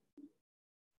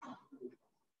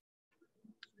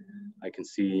 I can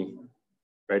see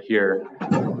right here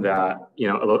that, you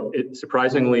know,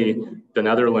 surprisingly, the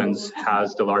Netherlands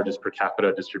has the largest per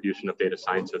capita distribution of data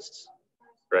scientists,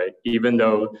 right? Even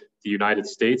though the United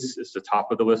States is the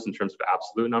top of the list in terms of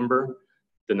absolute number,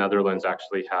 the Netherlands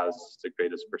actually has the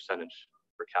greatest percentage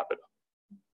per capita.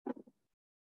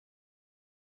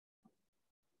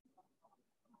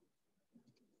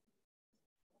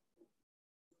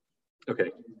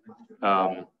 Okay,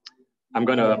 I'm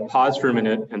going to pause for a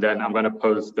minute and then I'm going to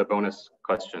pose the bonus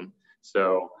question.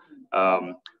 So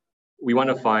we want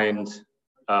to find,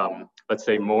 let's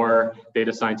say, more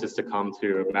data scientists to come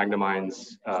to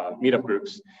Magnimind's meetup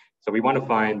groups. So we want to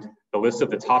find the list of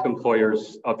the top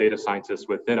employers of data scientists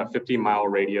within a 50-mile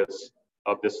radius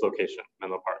of this location,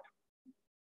 Menlo Park.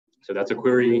 So that's a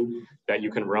query that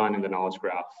you can run in the knowledge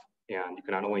graph. And you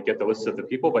can not only get the list of the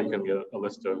people, but you can get a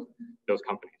list of those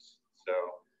companies. So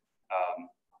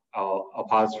I'll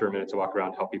pause for a minute to walk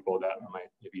around, help people that might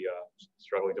maybe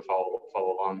struggling to follow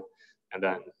along, and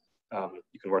then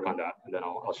you can work on that, and then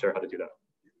I'll share how to do that.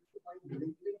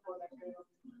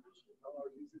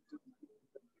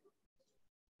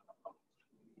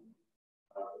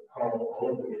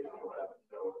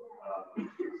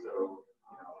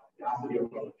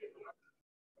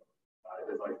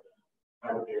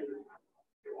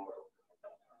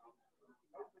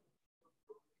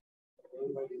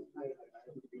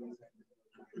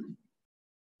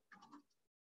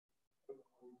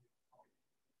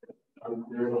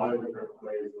 There's a lot of different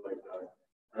ways, like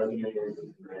resumes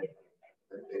and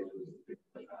expectations,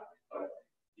 but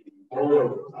the goal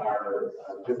of our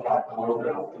Diffbot Knowledge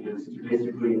Graph is to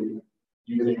basically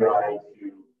use AI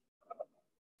to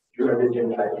do everything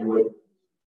that you would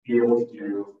be able to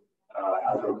do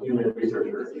as a human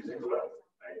researcher using the web,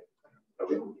 right? So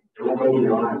it won't go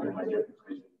beyond and like get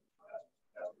information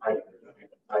that's private.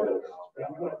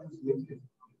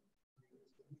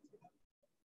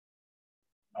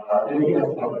 Anything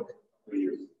that's public we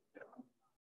use.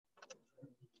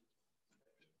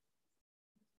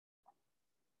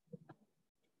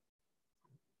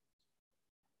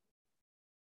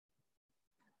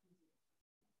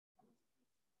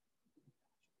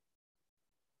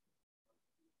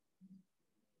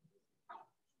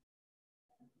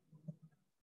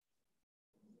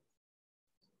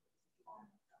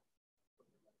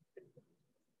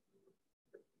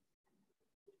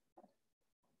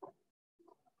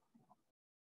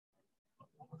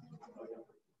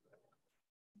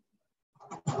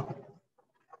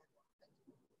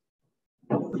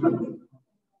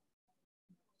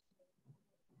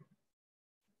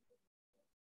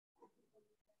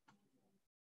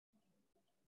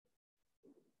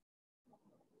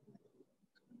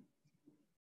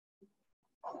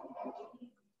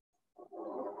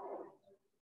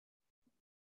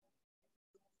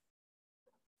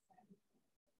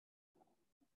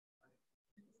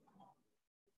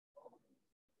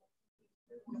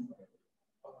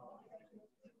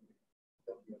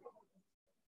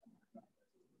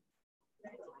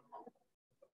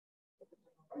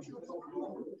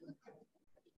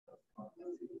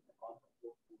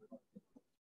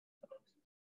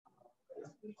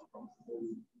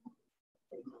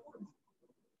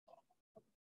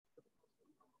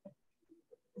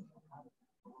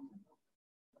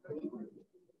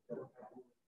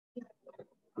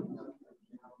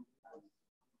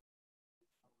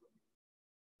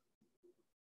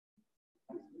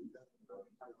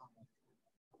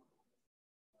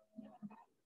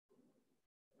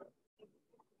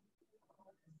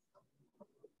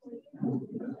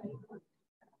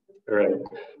 All right.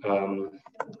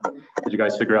 Did you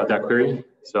guys figure out that query?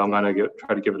 So I'm going to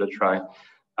try to give it a try.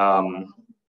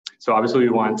 So obviously we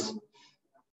want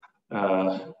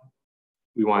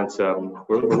we want,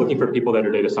 we're looking for people that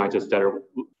are data scientists that are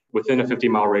within a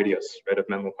 50-mile radius, right, of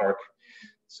Menlo Park.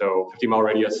 So 50-mile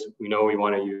radius, we know we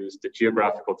want to use the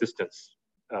geographical distance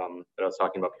that I was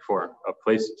talking about before of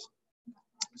places.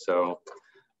 So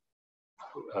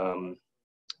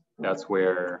that's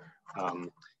where,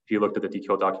 if you looked at the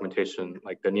detailed documentation,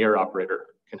 like the near operator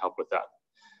can help with that.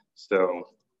 So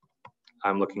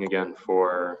I'm looking again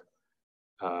for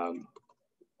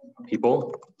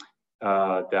people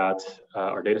that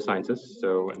are data scientists.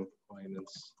 So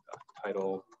employment's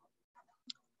title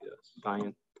is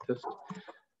scientist,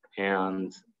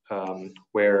 and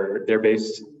where they're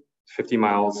based 50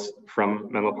 miles from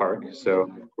Menlo Park. So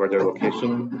where their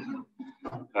location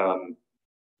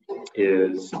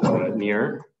is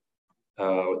near,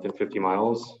 within 50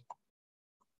 miles.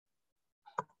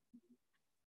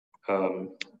 And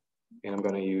I'm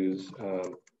going to use,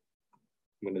 I'm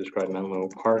going to describe Menlo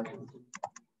Park.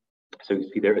 So you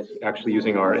see there, it's actually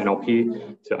using our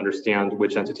NLP to understand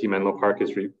which entity Menlo Park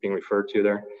is being referred to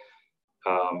there.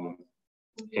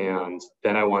 And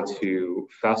then I want to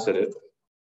facet it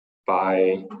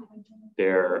by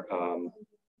their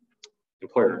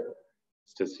employer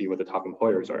to see what the top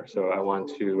employers are. So I want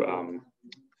to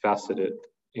facet it,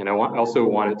 and I also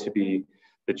want it to be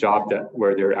the job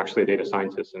where they're actually a data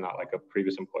scientist and not like a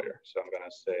previous employer. So I'm going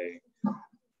to say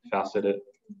facet it.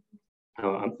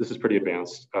 This is pretty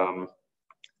advanced,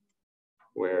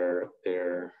 where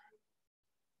their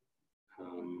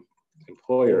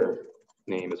employer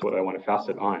name is what I want to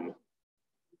facet on.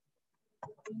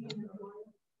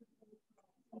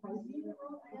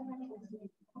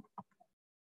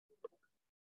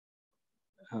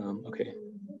 Okay,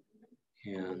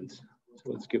 and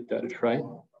so let's give that a try.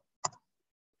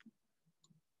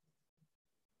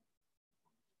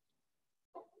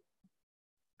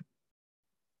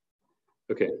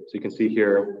 Okay, so you can see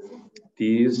here,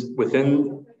 these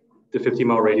within the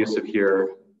 50-mile radius of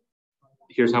here,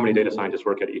 here's how many data scientists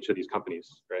work at each of these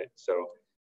companies, right? So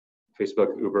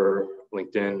Facebook, Uber,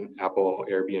 LinkedIn, Apple,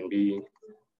 Airbnb,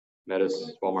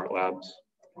 Metis, Walmart Labs,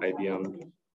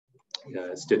 IBM,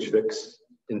 Stitch Fix,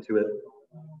 Intuit.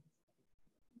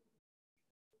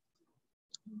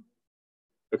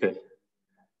 Okay,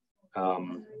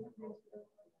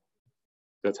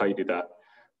 that's how you do that.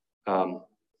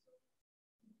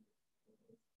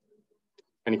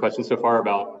 Any questions so far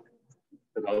about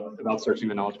searching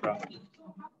the knowledge graph?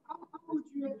 How would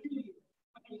you actually,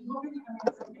 looking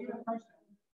at a data person,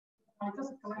 I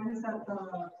just glanced at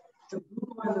the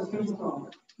Google and the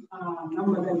Facebook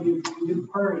number that you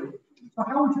heard. So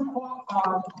how would you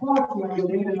quality of the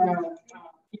data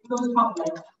if those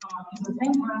public at the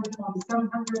same time from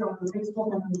 700 on the Facebook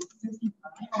and 60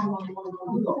 on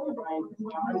Google, right?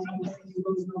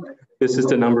 This is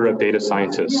the number of data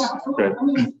scientists. Yeah, so, right?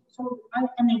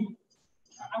 I mean,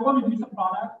 I want to use a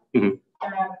product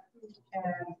that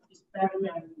is better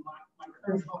than my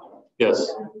current product.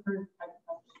 Yes.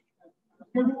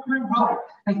 Current product.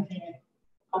 Okay.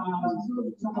 So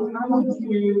how would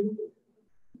you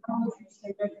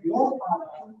say that your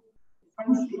product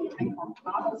differentiates from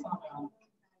others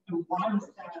and why is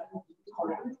that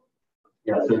correct?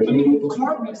 Yeah, so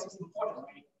correctness is important,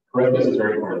 right? Correctness is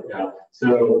very important, yeah. So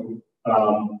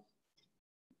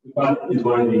that is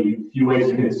one of the few ways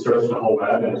you can search the whole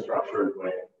web in a structured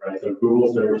way, right? So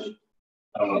Google search,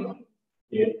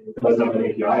 it does have an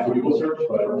API for Google search,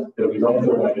 but the result of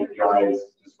that API is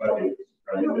just web pages,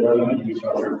 right? It doesn't use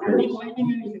structured queries.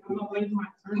 I'm not blaming my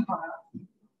current product,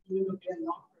 even though they're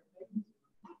not perfect.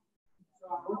 So I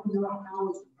want to know how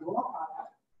is your product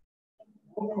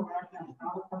more correct and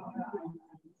how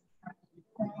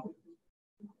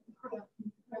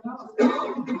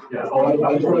Yeah,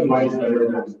 I'm sure why it's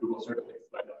better than Google search,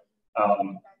 but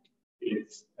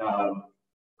it's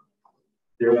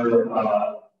there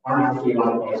aren't actually a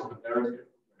lot of ways to compare it to,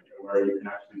 where you can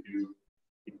actually do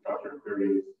structured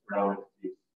queries around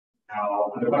entities.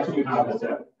 Now, the question you have is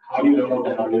that how do you know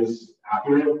that that is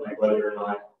accurate? Like whether or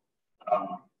not,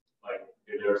 like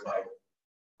if there's like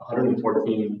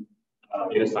 114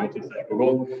 data scientists at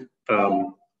Google,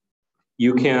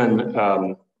 you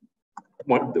can.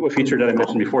 One feature that I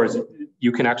mentioned before is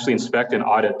you can actually inspect and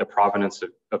audit the provenance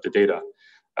of the data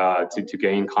to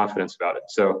gain confidence about it.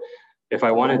 So if I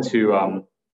wanted to,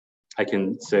 I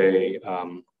can say,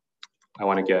 I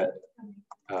want to get,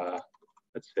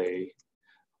 let's say,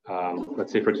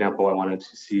 for example, I wanted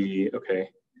to see, okay,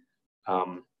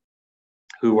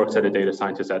 who works at a data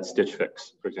scientist at Stitch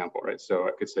Fix, for example, right? So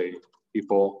I could say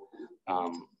people,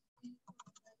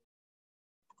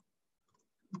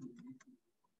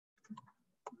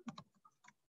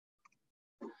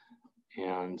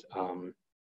 and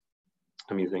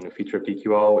I'm using a feature of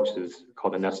DQL, which is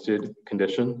called a nested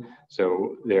condition.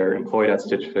 So they're employed at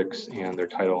Stitch Fix and their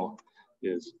title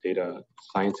is data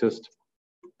scientist.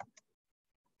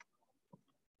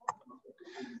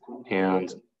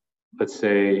 And let's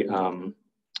say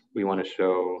we want to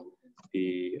show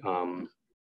the, I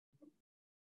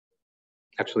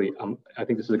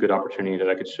think this is a good opportunity that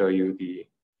I could show you the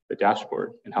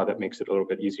dashboard and how that makes it a little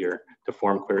bit easier to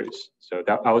form queries. So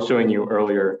that I was showing you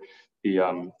earlier the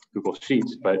Google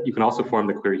Sheets, but you can also form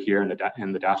the query here in the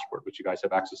dashboard, which you guys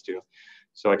have access to.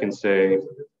 So I can say,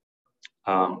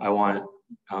 I want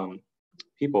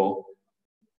people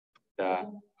that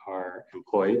are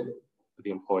employed. The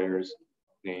employer's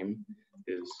name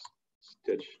is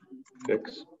Stitch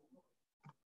Fix.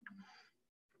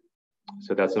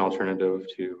 So that's an alternative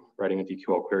to writing a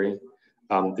DQL query.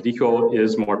 The DQL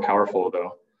is more powerful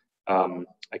though.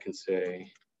 I can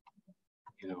say,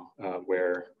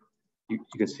 where you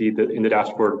can see that in the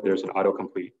dashboard, there's an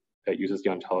autocomplete that uses the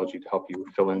ontology to help you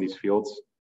fill in these fields.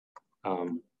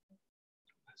 So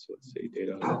let's say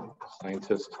data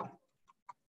scientist.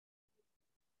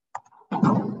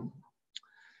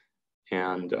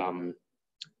 And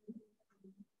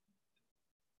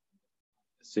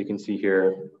so you can see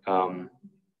here,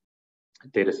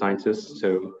 data scientists.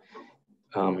 So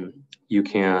you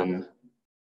can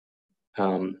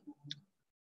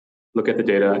look at the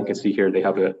data. You can see here they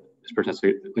have this person's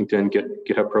LinkedIn,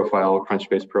 GitHub profile,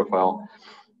 Crunchbase profile.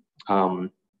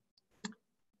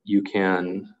 You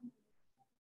can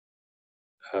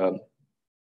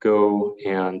go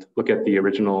and look at the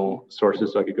original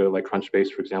sources. So I could go to like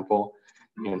Crunchbase, for example,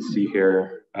 and see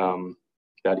here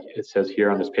that it says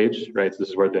here on this page, right? So this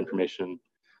is where the information,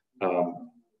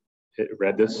 it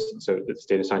read this. So it's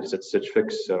data scientist at Stitch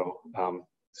Fix. So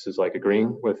this is like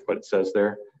agreeing with what it says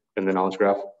there in the knowledge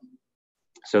graph.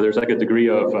 So there's like a degree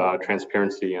of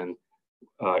transparency and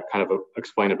kind of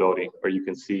explainability where you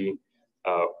can see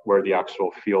where the actual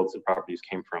fields and properties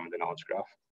came from in the knowledge graph.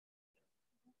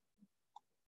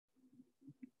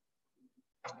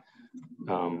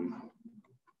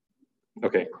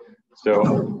 Okay,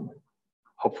 so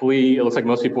hopefully it looks like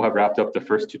most people have wrapped up the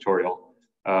first tutorial.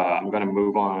 I'm going to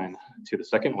move on to the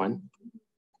second one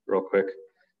real quick.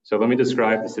 So let me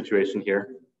describe the situation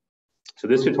here. So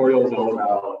this tutorial is all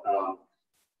about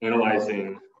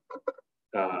analyzing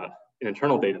an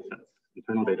internal data set,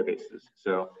 internal databases.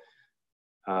 So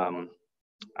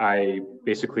I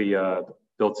basically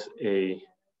built a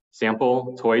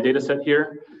sample toy data set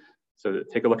here. So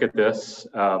take a look at this.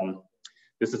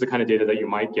 This is the kind of data that you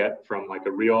might get from like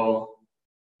a real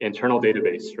internal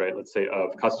database, right? Let's say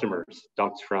of customers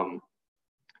dumped from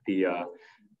the,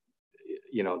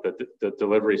 the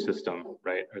delivery system,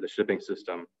 right? Or the shipping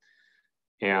system.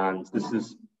 And this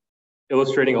is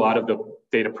illustrating a lot of the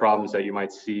data problems that you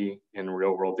might see in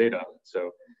real world data.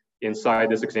 So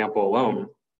inside this example alone,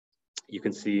 you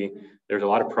can see there's a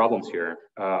lot of problems here.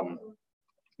 Let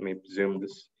me zoom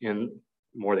this in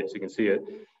more so you can see it.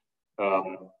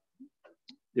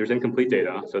 There's incomplete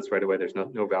data, so it's right away, there's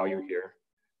no value here.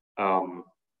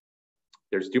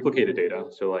 There's duplicated data,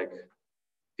 so like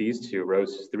these two,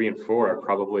 rows 3 and 4 are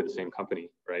probably the same company,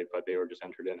 right? But they were just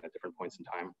entered in at different points in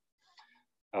time.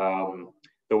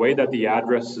 The way that the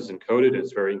address is encoded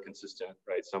is very inconsistent,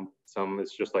 right? Some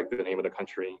is just like the name of the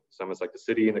country, some is like the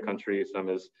city in the country, some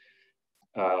is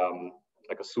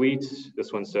like a suite.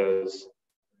 This one says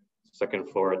second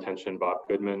floor, attention, Bob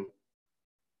Goodman.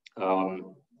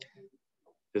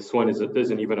 This one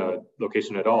isn't even a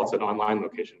location at all. It's an online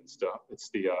location. It's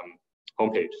the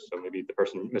homepage. So maybe the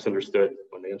person misunderstood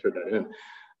when they entered that in.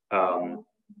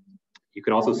 You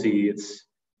can also see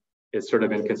it's sort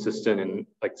of inconsistent, and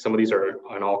like some of these are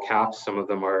in all caps. Some of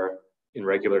them are in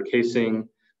regular casing.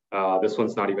 This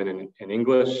one's not even in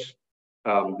English.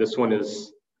 This one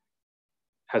has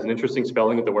an interesting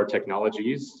spelling of the word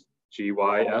technologies,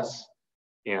 G-Y-S,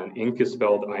 and ink is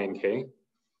spelled I-N-K.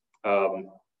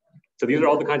 So these are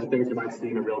all the kinds of things you might see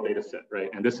in a real data set, right?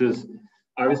 And this is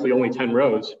obviously only 10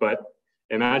 rows, but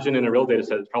imagine in a real data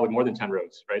set, it's probably more than 10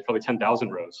 rows, right? Probably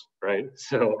 10,000 rows, right?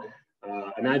 So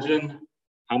imagine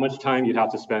how much time you'd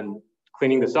have to spend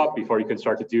cleaning this up before you can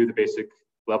start to do the basic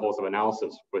levels of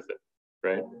analysis with it,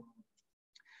 right?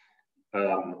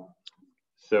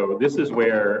 So this is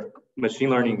where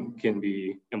machine learning can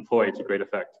be employed to great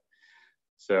effect.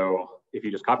 So if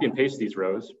you just copy and paste these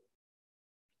rows,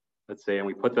 let's say, and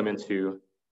we put them into,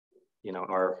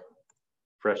 our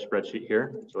fresh spreadsheet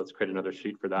here. So let's create another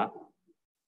sheet for that.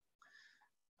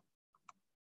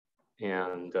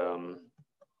 And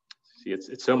see,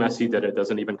 it's so messy that it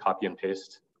doesn't even copy and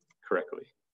paste correctly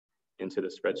into the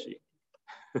spreadsheet.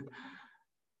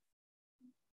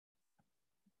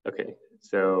 Okay,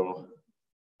 so,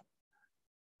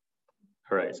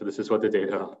 all right, so this is what the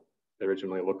data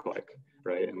originally looked like,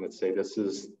 right? And let's say this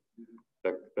is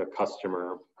the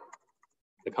customer,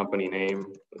 the company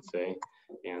name, let's say,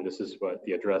 and this is what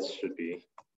the address should be,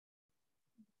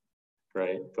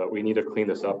 right? But we need to clean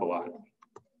this up a lot,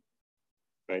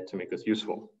 right, to make this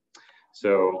useful.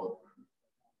 So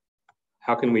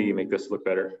how can we make this look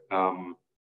better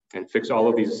and fix all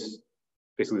of these,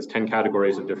 basically these 10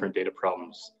 categories of different data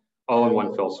problems, all in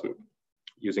one fell swoop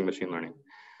using machine learning?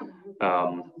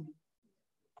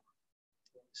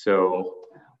 So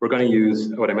we're going to use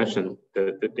what I mentioned.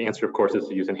 The answer, of course, is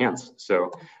to use enhance.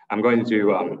 So I'm going to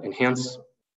do enhance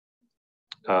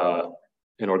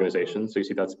an organization. So you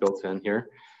see that's built in here.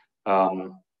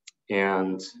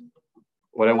 And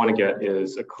what I want to get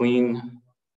is a clean,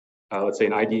 let's say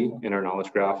an ID in our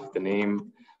knowledge graph, the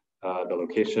name, the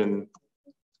location.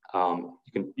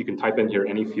 You can type in here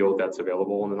any field that's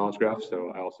available in the knowledge graph.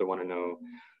 So I also want to know,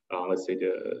 let's say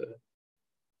the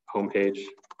homepage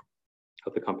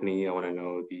of the company. I want to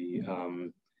know the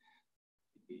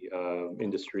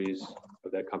industries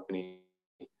of that company.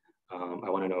 I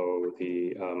want to know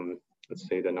the, let's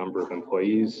say the number of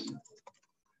employees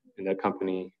in that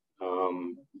company.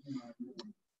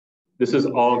 This is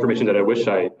all information that I wish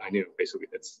I knew. Basically,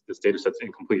 this data set's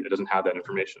incomplete. It doesn't have that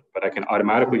information, but I can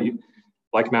automatically,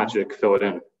 like magic, fill it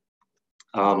in.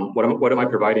 What am I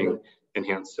providing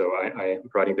enhanced? So I am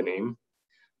providing the name.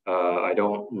 I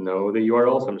don't know the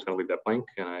URL, so I'm just going to leave that blank,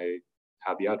 and I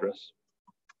have the address.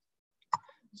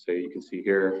 So you can see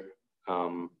here,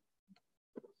 and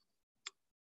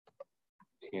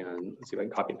let's see if I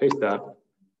can copy and paste that.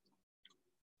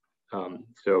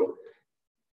 So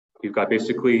we've got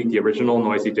basically the original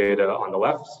noisy data on the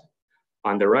left.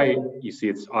 On the right, you see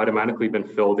it's automatically been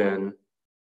filled in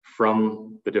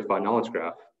from the Diffbot Knowledge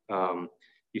Graph.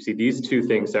 You see these two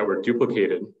things that were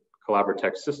duplicated, collaborative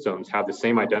text systems, have the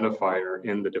same identifier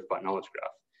in the Diffbot Knowledge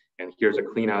Graph. And here's a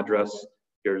clean address.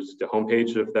 Here's the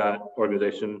homepage of that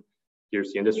organization.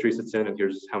 Here's the industries it's in, and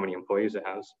here's how many employees it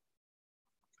has.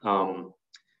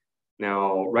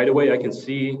 Now, right away, I can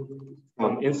see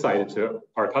insight into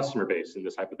our customer base in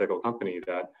this hypothetical company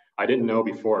that I didn't know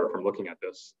before from looking at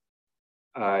this.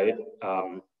 I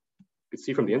could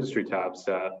see from the industry tabs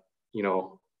that,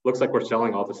 looks like we're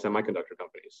selling all to semiconductor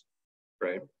companies,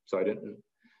 right? So I didn't,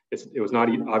 it was not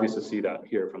obvious to see that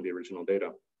here from the original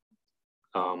data.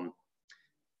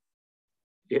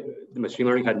 The machine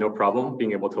learning had no problem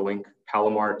being able to link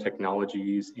Palomar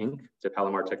Technologies Inc. to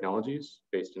Palomar Technologies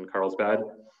based in Carlsbad.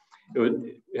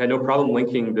 It had no problem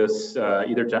linking this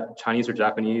either Chinese or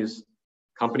Japanese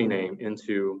company name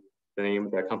into the name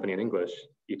of that company in English,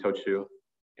 Itochu,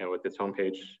 and with its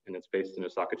homepage, and it's based in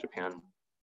Osaka, Japan.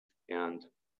 And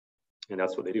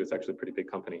that's what they do. It's actually a pretty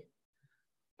big company.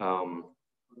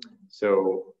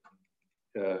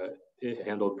 It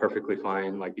handled perfectly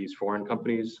fine, like these foreign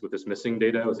companies with this missing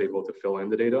data. I was able to fill in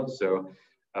the data. So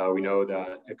we know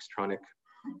that Xtronic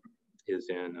is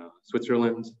in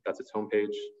Switzerland. That's its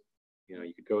homepage.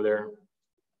 You could go there.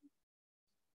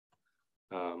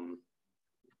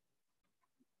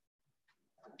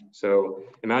 So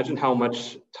imagine how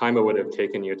much time it would have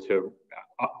taken you to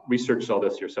research all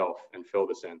this yourself and fill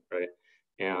this in, right?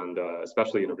 And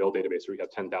especially in a real database where you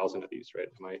have 10,000 of these, right?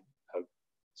 It might have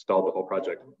stalled the whole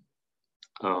project.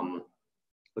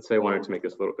 Let's say I wanted to make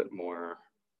this a little bit more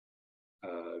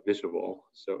visual.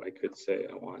 So I could say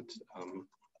I want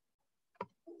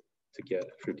to get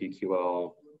through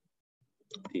DQL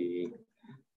the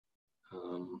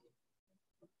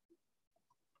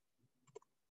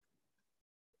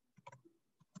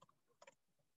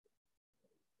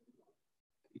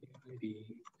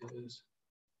ID is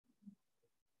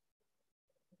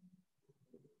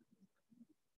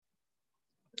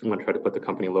I'm going to try to put the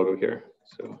company logo here.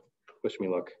 So wish me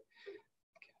luck.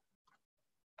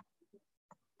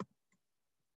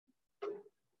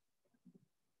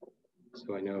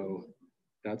 So I know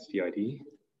that's the ID.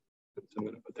 So I'm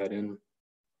going to put that in.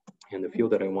 And the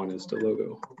field that I want is the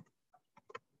logo.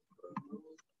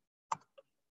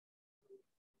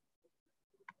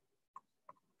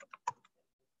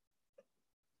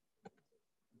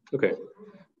 Okay.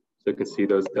 So you can see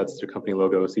that's their company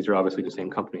logos. These are obviously the same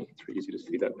company. It's pretty easy to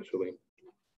see that visually.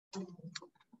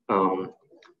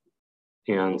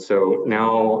 And so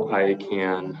now I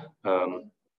can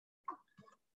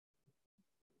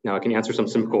answer some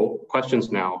simple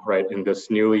questions now, right? In this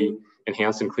newly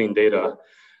enhanced and clean data,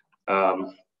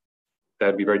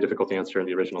 that'd be very difficult to answer in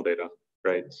the original data,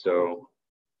 right? So,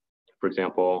 for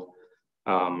example,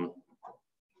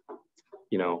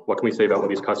 you know, what can we say about what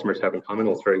these customers have in common?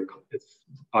 Well, it's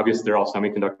obvious they're all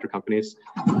semiconductor companies.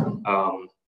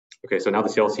 Okay, so now the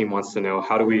sales team wants to know,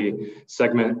 how do we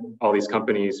segment all these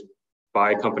companies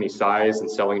by company size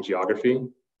and selling geography?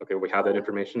 Okay, we have that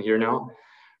information here now,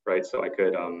 right? So I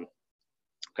could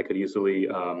easily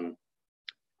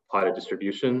apply a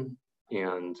distribution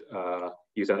and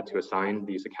use that to assign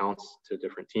these accounts to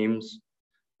different teams.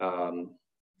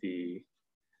 The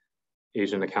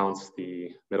Asian accounts,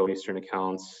 the Middle Eastern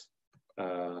accounts,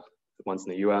 the ones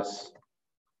in the US,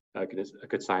 I could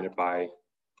assign it by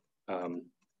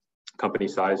company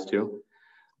size too.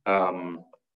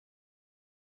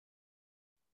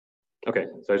 Okay,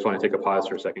 so I just want to take a pause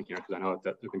for a second here because I know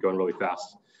that I've been going really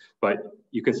fast. But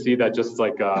you can see that just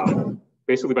like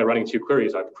basically by running 2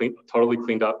 queries, I've totally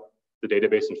cleaned up the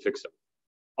database and fixed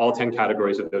all 10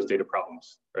 categories of those data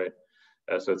problems, right?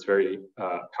 So it's very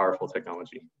powerful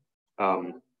technology.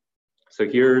 So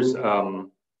here's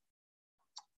 2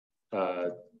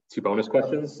 bonus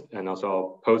questions, and also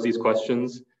I'll pose these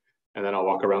questions, and then I'll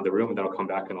walk around the room, and then I'll come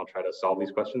back and I'll try to solve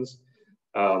these questions.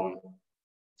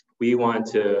 We want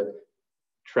to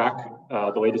track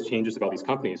the latest changes about these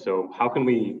companies. So how can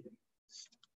we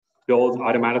build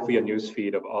automatically a news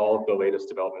feed of all of the latest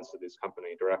developments of this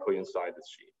company directly inside this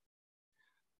sheet?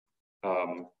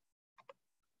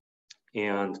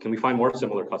 And can we find more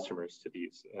similar customers to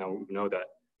these? We know that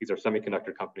these are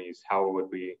semiconductor companies. How would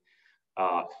we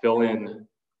fill in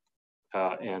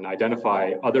and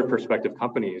identify other prospective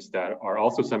companies that are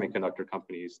also semiconductor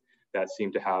companies that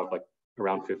seem to have like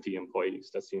around 50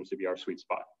 employees? That seems to be our sweet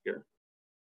spot here.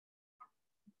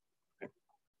 Okay.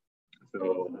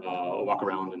 So I'll walk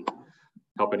around and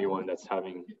help anyone that's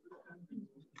having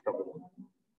trouble.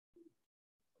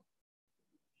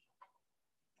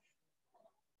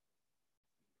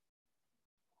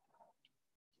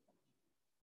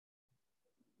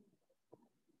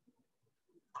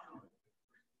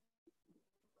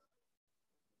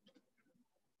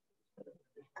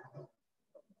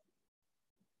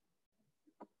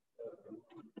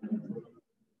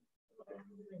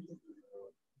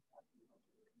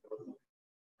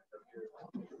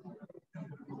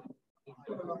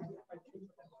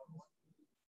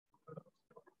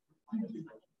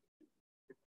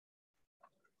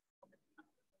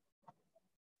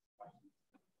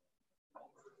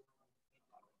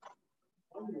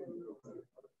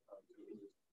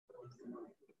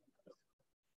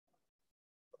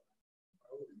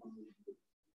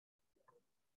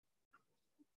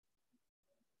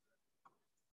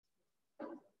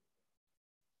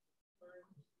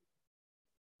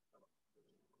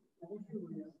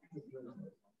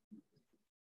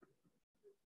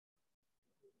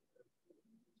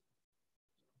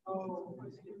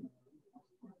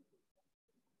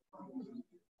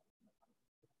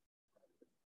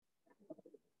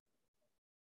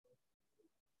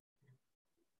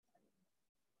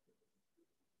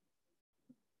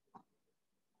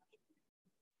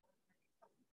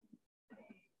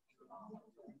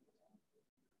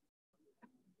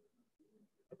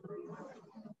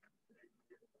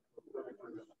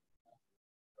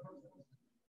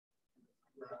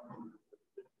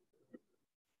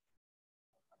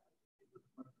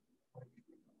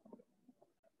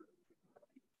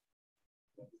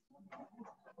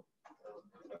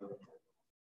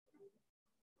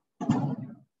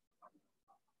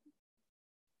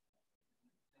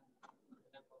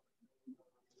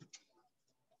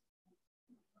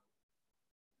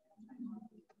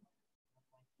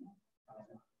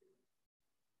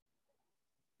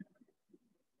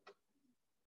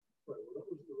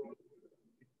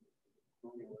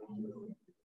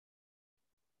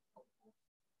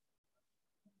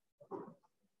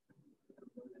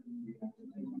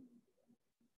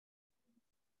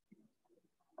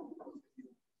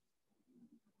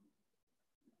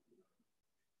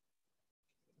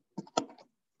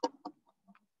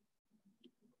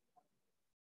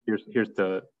 Here's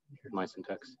my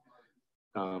syntax.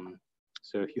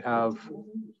 So if you have,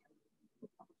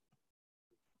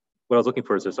 what I was looking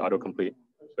for is this autocomplete.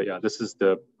 But yeah, this is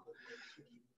the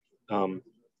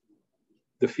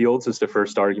fields is the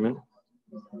first argument,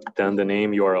 then the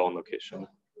name, URL, and location.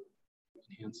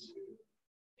 Enhance.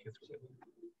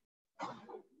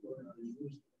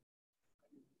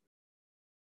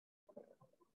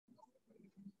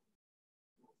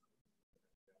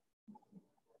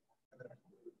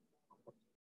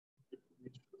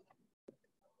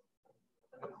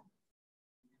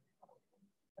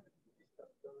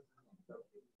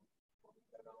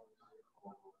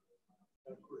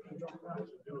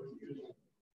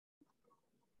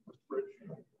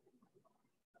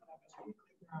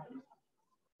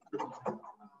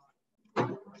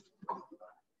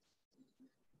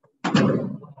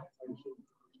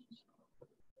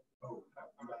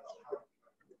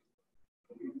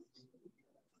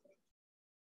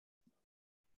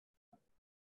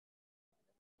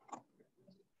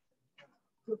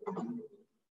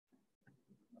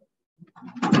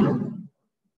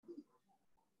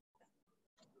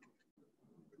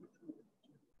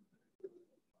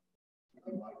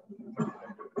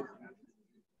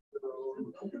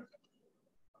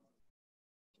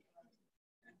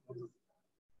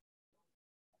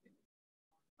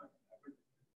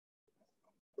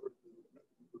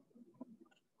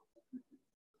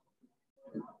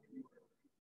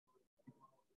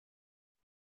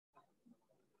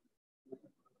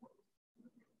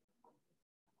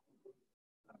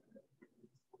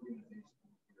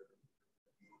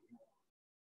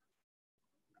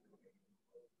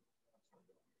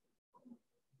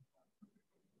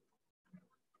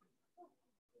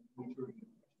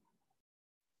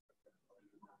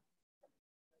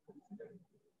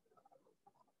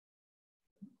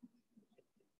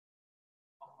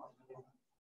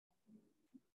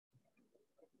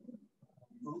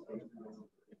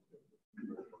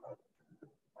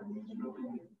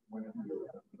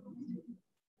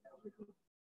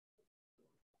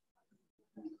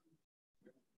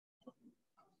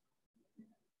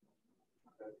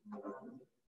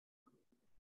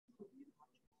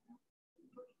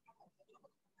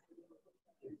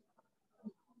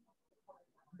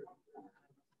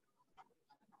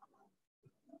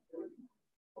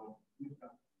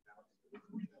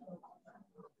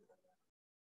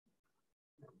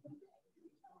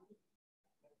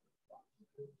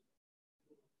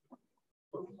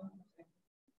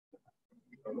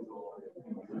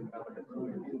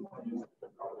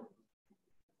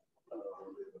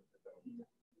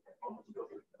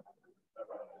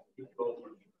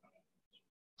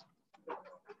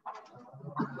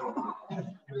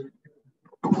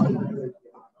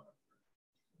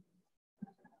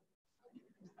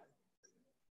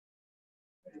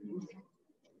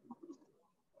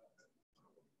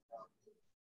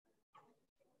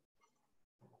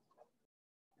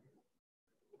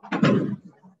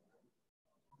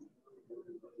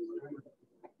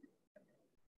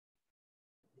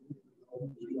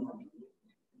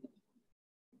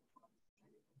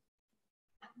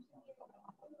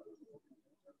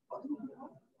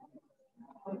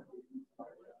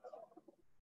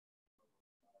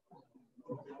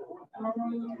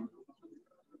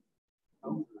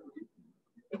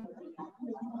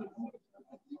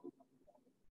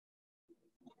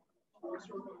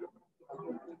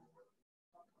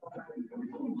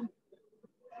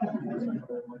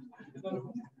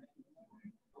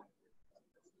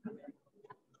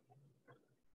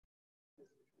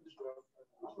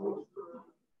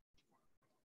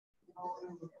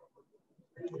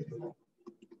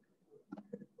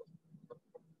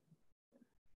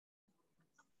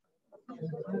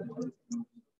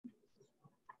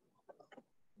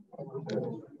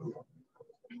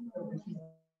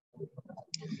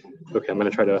 Okay, I'm going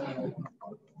to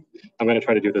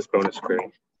try to do this bonus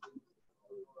query.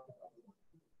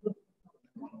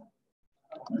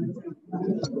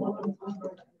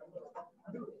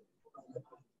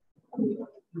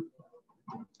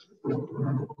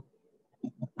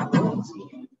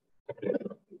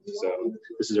 So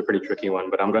this is a pretty tricky one,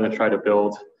 but I'm going to try to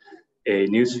build a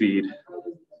newsfeed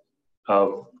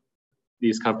of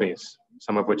these companies,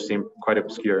 some of which seem quite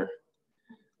obscure.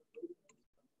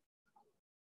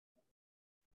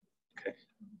 Okay,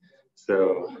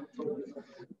 so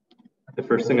the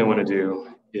first thing I want to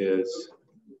do is,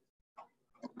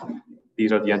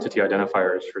 these are the entity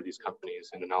identifiers for these companies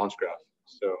in the knowledge graph.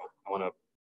 So I want to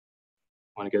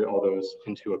get all those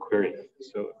into a query.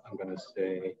 So I'm going to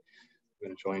say, I'm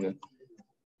going to join it.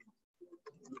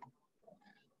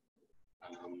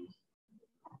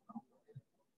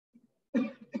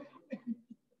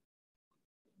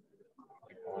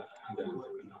 Then I'm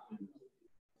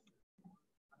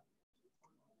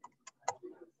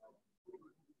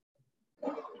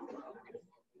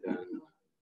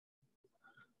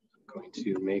going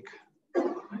to make a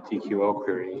DQL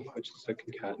query, which is a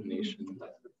concatenation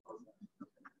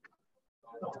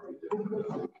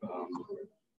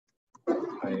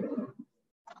type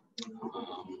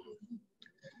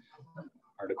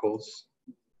articles,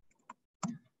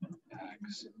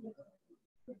 tags.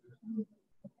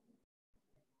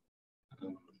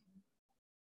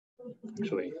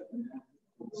 Actually,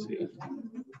 let's see if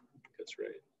that's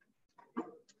right.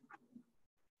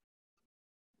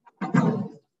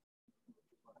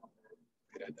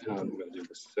 Okay, I'm going to do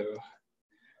this. So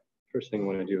first thing I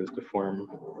want to do is deform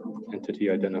entity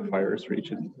identifiers for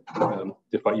each of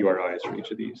define URIs for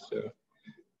each of these. So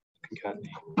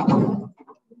concatenate.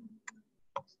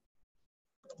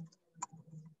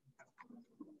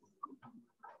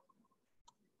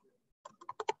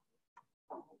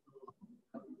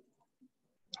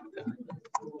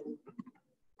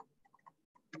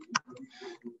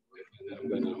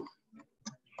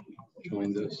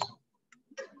 join this.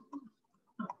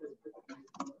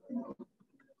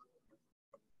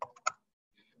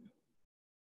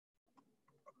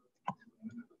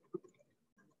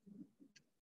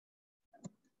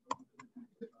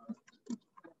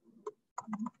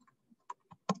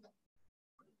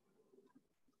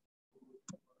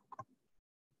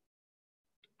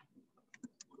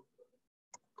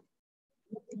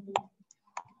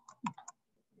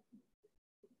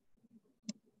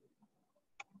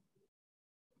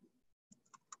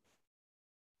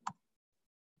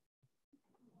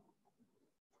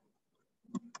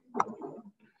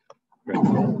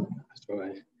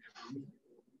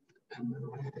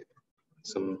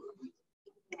 So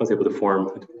I was able to form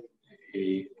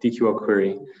a DQL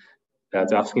query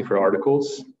that's asking for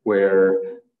articles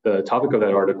where the topic of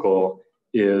that article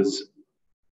is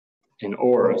an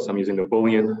or, so I'm using the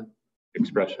Boolean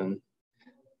expression,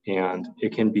 and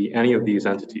it can be any of these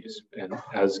entities, and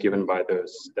as given by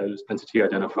those entity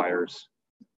identifiers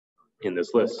in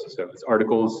this list. So it's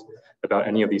articles about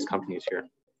any of these companies here.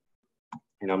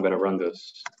 And I'm going to run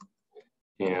this,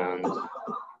 and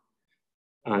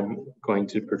I'm going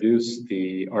to produce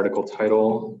the article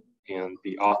title and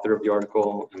the author of the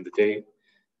article and the date.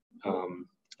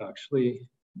 Actually,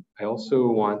 I also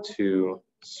want to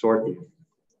sort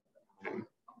them.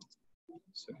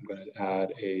 So I'm going to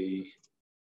add a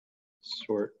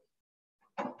sort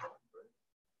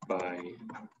by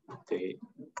date.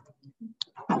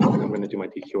 I'm going to do my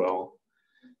DQL,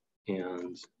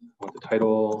 and I want the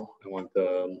title. I want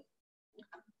the,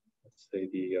 let's say,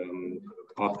 the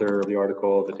author of the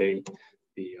article, the date,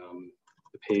 the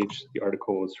page the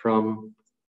article is from,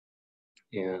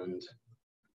 and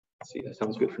let's see, that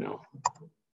sounds good for now.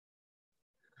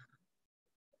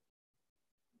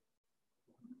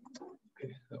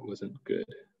 Okay, that wasn't good.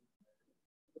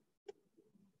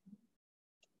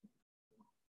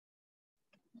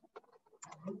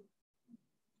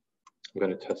 I'm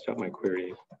going to test out my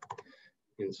query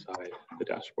inside the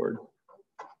dashboard.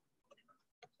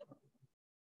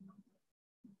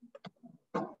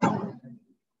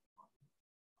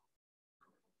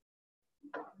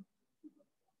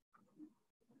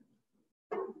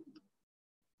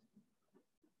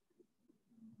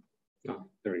 Oh,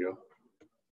 there we go.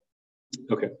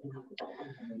 Okay.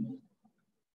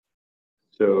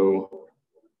 So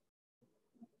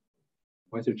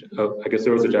why is there, oh, I guess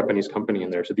there was a Japanese company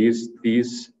in there. So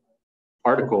these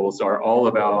articles are all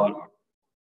about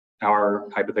our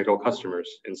hypothetical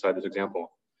customers inside this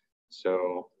example.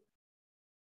 So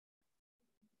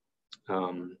if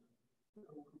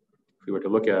we were to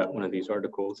look at one of these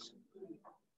articles,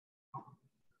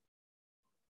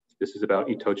 this is about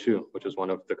Itochu, which is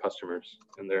one of the customers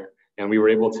in there. And we were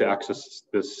able to access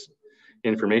this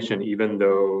information even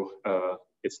though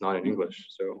it's not in English.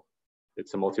 So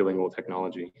it's a multilingual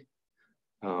technology.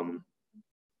 Now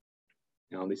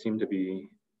they seem to be,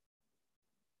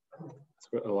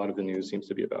 a lot of the news seems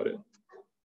to be about it.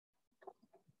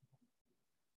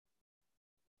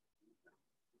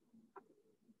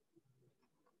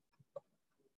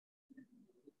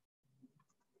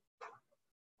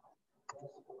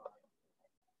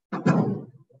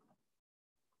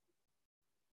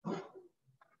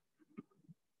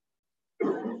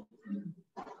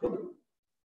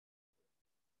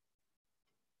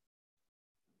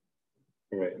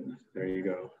 All right, there you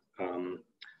go.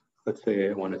 Let's say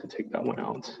I wanted to take that one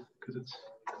out because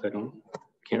I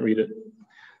can't read it.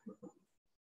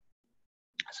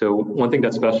 So one thing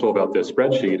that's special about this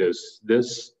spreadsheet is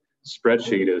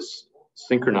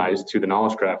synchronized to the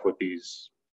knowledge graph with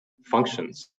these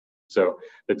functions. So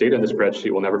the data in the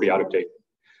spreadsheet will never be out of date,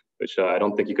 which I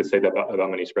don't think you could say that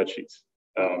about many spreadsheets.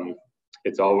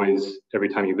 It's always, every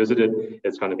time you visit it,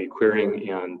 it's going to be querying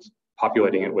and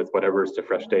populating it with whatever is the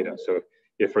fresh data. So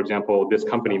if, for example, this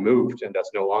company moved and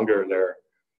that's no longer their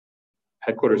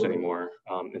headquarters anymore,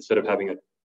 instead of having an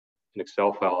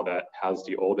Excel file that has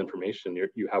the old information,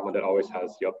 you have one that always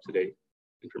has the up-to-date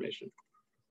information.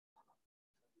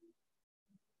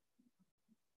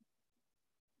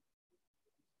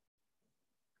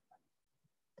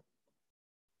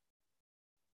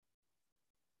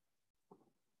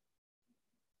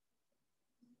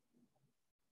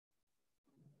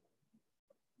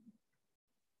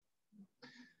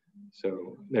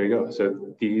 So there you go.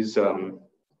 So these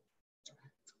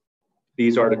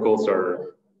articles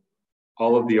are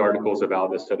all of the articles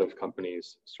about this set of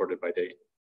companies sorted by date.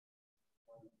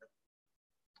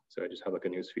 So I just have like a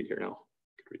news feed here now.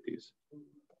 I could read these.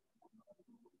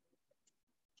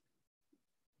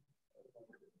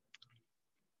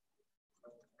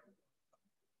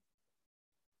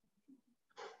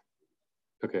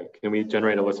 Okay, can we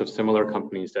generate a list of similar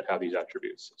companies that have these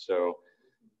attributes? So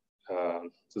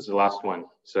this is the last one.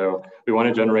 So we want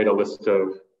to generate a list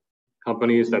of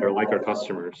companies that are like our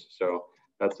customers. So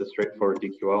that's a straightforward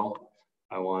DQL.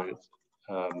 I want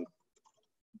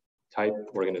type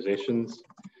organizations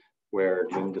where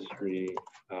the industry,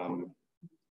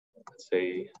 let's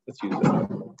say, let's use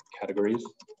categories.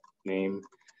 Name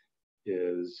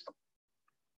is,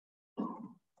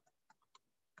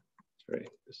 sorry,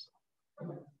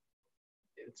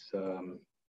 it's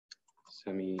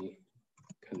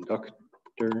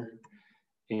semiconductor,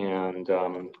 and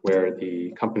where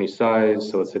the company size,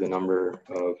 so let's say the number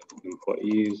of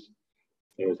employees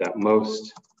is at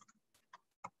most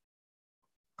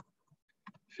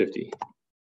 50.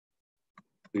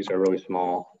 These are really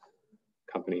small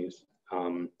companies.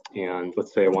 And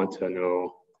let's say I want to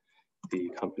know the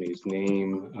company's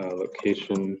name,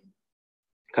 location,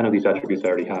 kind of these attributes I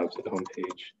already have, so the home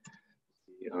page.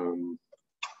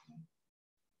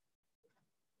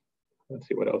 Let's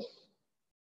see what else.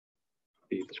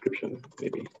 The description,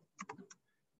 maybe.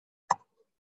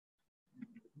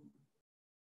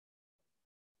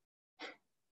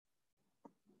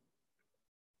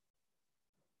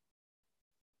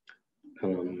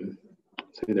 So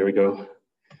there we go.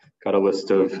 Got a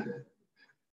list of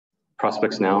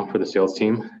prospects now for the sales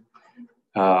team.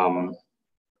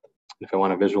 If I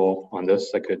want a visual on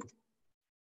this, I could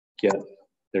get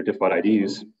their Diffbot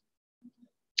IDs.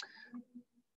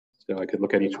 So I could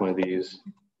look at each one of these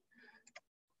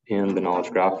in the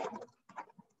knowledge graph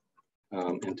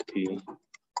entity,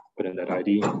 put in that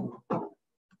ID.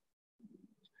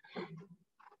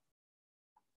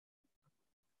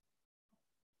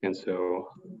 And so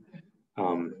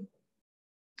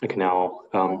I can now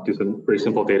do some very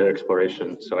simple data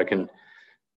exploration. So I can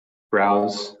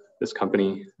browse this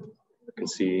company. I can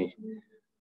see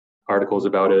articles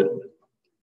about it.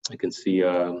 I can see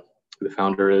who the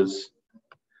founder is.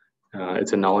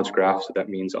 It's a knowledge graph, so that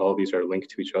means all of these are linked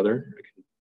to each other. I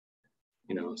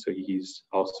can, so he's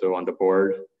also on the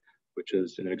board, which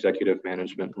is an executive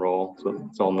management role. So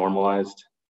it's all normalized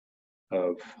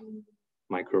of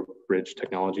microbridge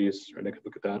technologies, right? I could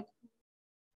look at that.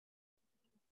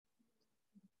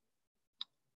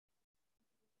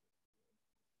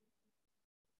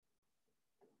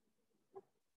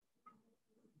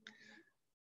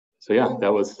 So yeah,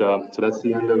 that was, so that's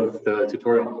the end of the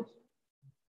tutorial.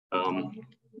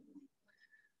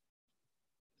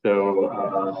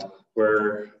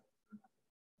 We're a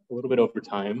little bit over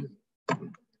time,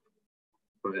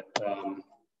 but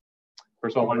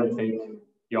first of all, I wanted to thank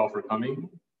you all for coming.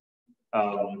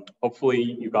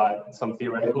 Hopefully you got some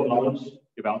theoretical knowledge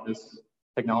about this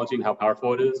technology and how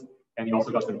powerful it is, and you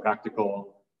also got some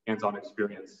practical hands-on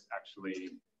experience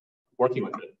actually working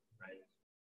with it, right?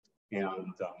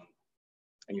 And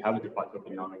you have a Diffbot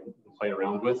token you can play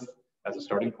around with as a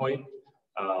starting point.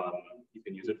 You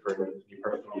can use it for your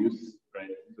personal use, right?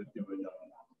 It would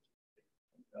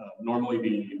normally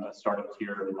be a startup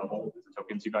tier level, the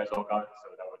tokens you guys all got,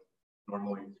 so that would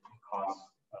normally cost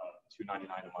 $2.99 a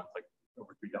month, like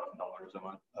over $3,000 a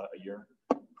month, a year.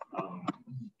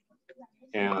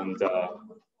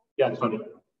 Yeah, I just want to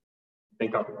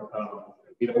thank our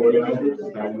meetup organizers,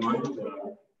 Magnimind,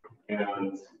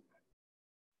 and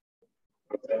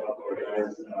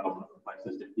organize my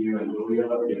assistant here and Julia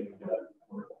getting the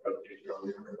presentation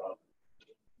earlier about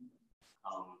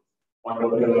what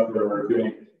we're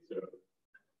doing. So,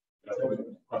 if you have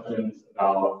questions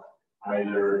about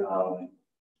either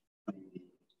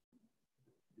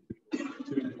the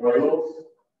tutorials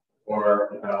or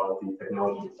about the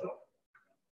technology itself.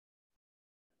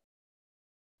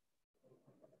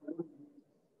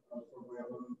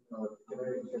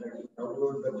 Can I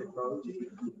download the technology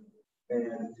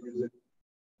and use it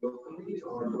locally,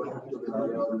 or do I have to rely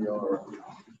on your?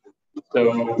 So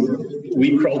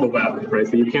we crawl the web, right?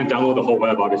 So you can't download the whole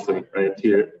web, obviously, right,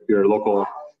 to your local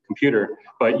computer,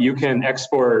 but you can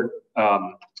export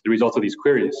the results of these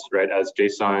queries, right, as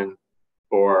JSON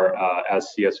or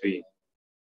as CSV,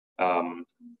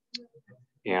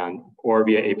 or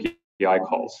via API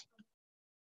calls,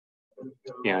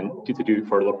 and to do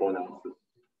for local analysis.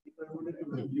 If I wanted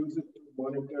to use it to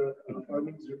monitor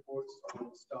earnings reports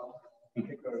on stock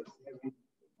tickers,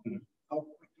 how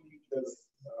quickly does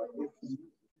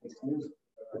if news,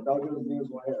 Dow Jones News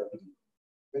Wire,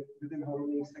 within how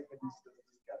many seconds does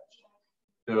this catch?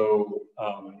 So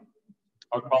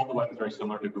our crawl the web is very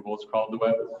similar to Google's crawl the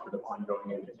web. It's sort of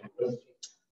ongoing and continuous.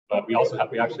 But we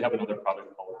actually have another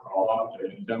product called Crawl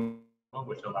Demo,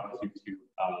 which allows you to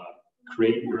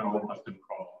create your own custom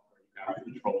crawl. You have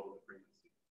control of the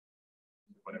frequency,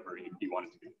 whatever you want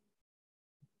it to be.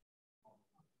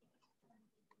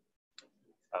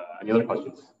 Any other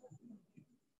questions?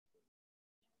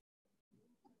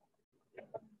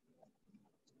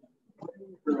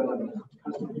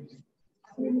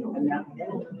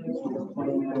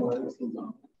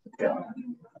 Yeah.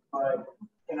 But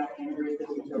can I integrate this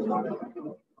into a product?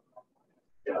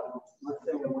 Yeah. Let's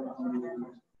say I want to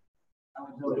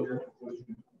build your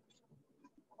solution.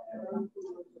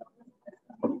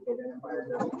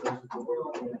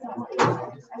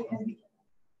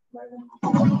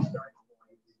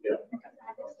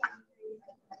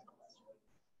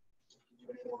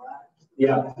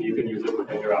 Yeah, you can use it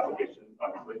within your application,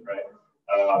 obviously, right?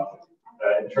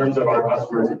 In terms of our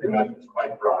customers, you can imagine it's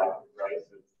quite broad, right?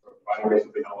 So it's providing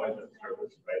basically knowledge as a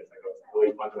service, right? It's like a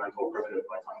really fundamental primitive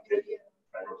like computation,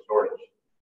 right, or storage.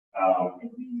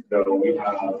 So we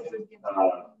have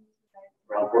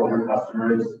around 400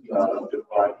 customers,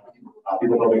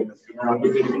 people building consumer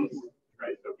applications,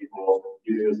 right? So people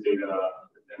using this data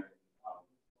within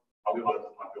probably a lot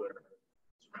of popular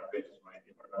consumer applications might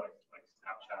be like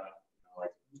Snapchat,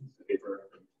 like paper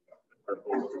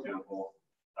articles, for example.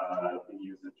 We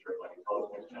use it for like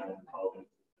intelligence and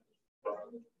intelligence,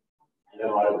 and then a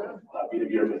lot of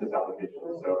B2B or business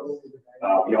applications. So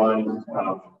beyond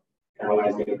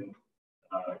analyzing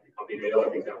company data,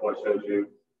 like the example I showed you,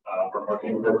 for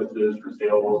marketing purposes, for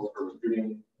sales, for recruiting,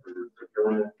 for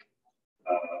procurement,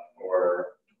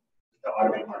 or to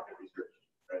automate market research.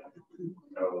 Right?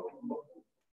 So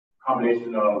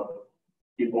combination of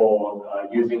people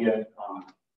using it,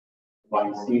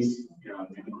 buying seats,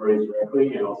 inquiries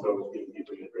directly, and also being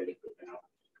deeply integrated within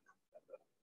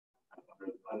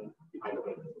applications behind the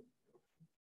hood.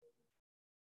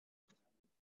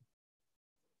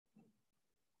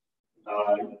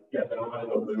 Yeah, then I'm going to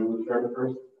go blue chart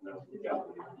first. No, yeah.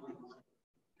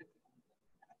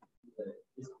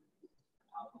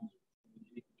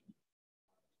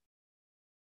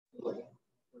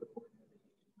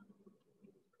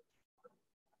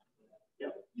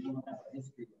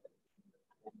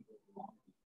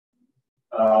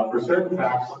 For certain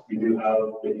facts, we do have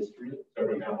the history. So,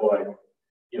 for example, like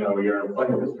your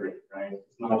employment history, right?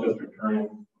 It's not just your current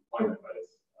employment, but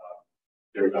it's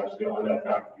there's actually on that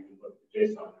fact you can look at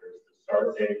JSON. There's the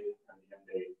start date and the end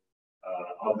date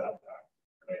of that fact,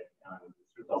 right? And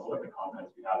there's also like the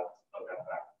contents we have of that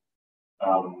fact.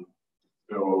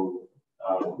 So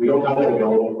we don't have that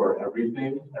available for every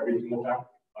single fact,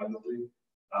 obviously.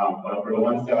 But for the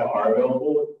ones that are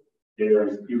available,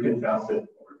 you can facet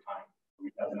over time.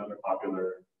 That's another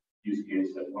popular use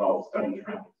case as well, study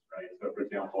trends, right? So for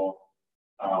example,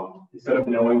 instead of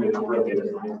knowing the number of data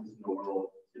scientists in the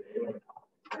world today,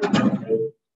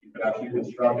 you could actually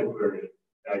construct a query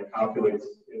that calculates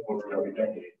it over every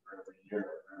decade, or every year,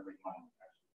 or every month,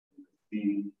 actually, to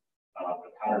see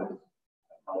the patterns of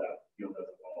how that field has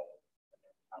evolved,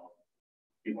 and how the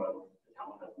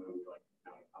talent has moved, like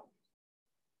counting companies.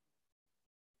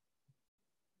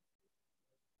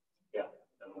 Yeah.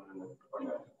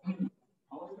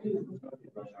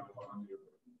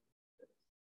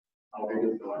 How big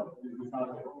is the one?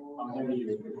 How many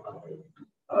years?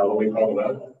 What we call the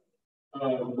web?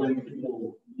 When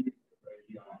people use it, right?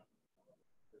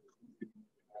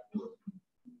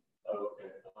 Okay.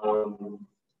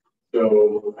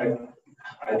 So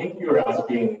I think you were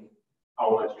asking how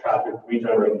much traffic we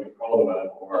generate when we crawl the web,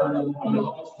 or how much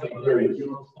queries.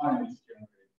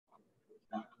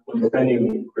 When you're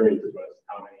sending queries to us,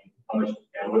 how much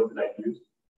bandwidth did I use?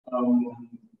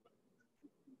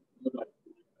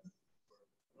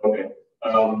 Okay.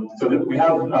 So that we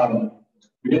have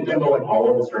we didn't demo like all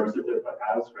of the services that it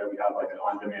has, right? We have like an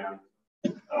on-demand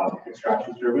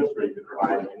extraction service where you can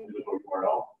provide an individual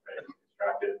URL, right?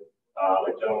 Extract it.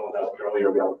 Like gentleman was asking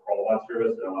earlier, we have a crawlbot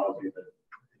service that allows you to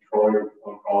control your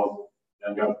phone calls.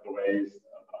 Then we have the ways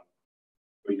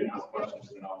where you can ask questions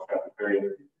to the non-traffic query.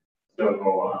 So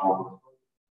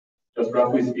just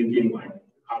roughly speaking, like a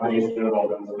combination of all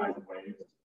those kinds of ways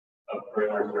of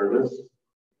running our service,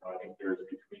 I think there's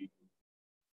between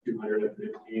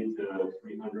 250 to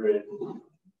 300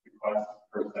 requests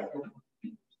per second.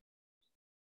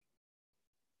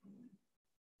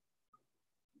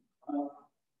 Well,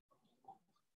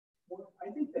 I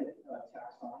think that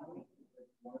taxonomy is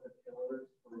one of the pillars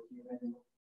for human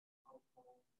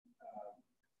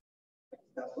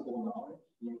accessible knowledge,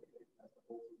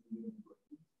 accessible to human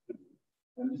brains.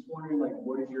 I'm just wondering, like,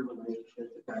 what is your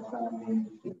relationship to taxonomy?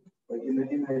 Like in the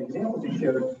examples you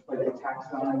showed, like the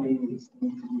taxonomy needs to be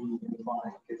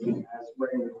defined because as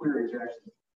writing the queries, you're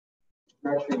actually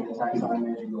structuring the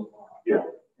taxonomy as you go along. Yeah.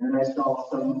 And then I saw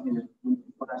some in the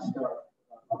last stuff,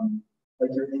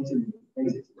 like your entities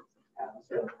have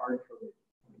sort of hard code,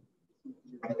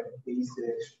 like a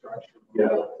basic structure.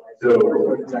 Yeah. So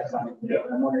taxonomy. Yeah.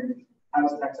 I'm wondering, how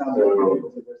does taxonomy fit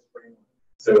into this framework?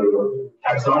 So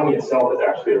taxonomy itself is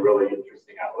actually a really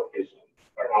interesting application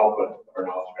or output of our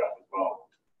knowledge graph as well.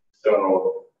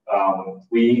 So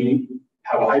we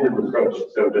have a hybrid approach.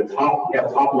 So we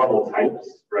have top level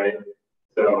types, right?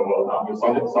 So it's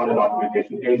on the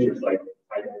documentation page. There's like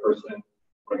type, person,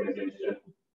 organization,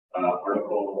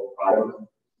 article, product.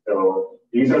 So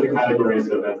these are the categories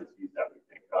of entities that we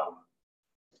think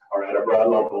are at a broad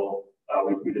level.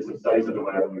 We did some studies of the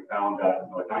web, and we found that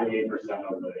 98%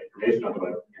 of the information on the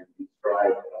web can be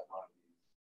described as one of these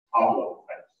top level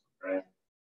types, right?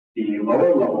 The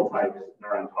lower level types in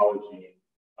our ontology,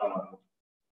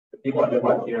 the people at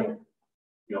Diffbot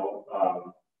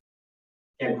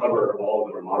can't cover all of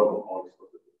them or model them all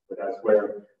explicitly, but that's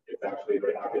where it's actually a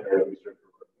very active area of research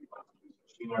where we want to use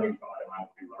machine learning to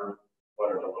automatically learn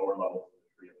what are the lower levels of the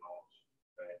tree of knowledge,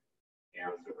 right?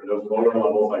 And so for those lower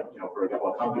levels, like, for example,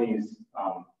 a company's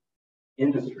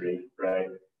industry, right?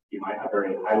 You might have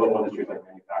very high level industries like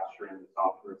manufacturing,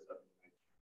 software stuff,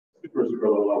 super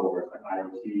low level where it's like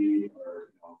IoT or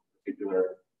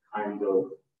particular kinds of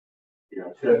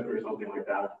chip or something like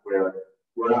that, where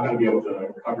we're not going to be able to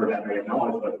cover that area of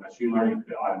knowledge, but machine learning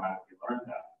could automatically learn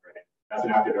that, right? That's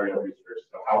an active area of research.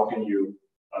 So how can you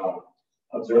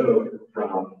observe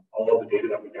from all of the data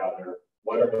that we gather,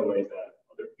 what are the ways that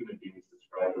other human beings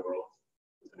describe the world?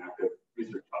 It's an active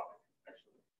research topic,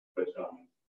 actually, which a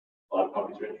lot of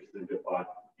companies are interested in Diffbot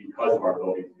because of our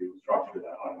ability to structure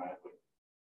that automatically.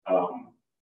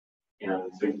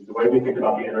 And so the way we think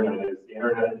about the internet is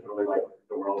really like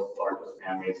the world's largest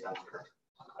man-made sensor.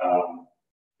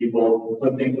 People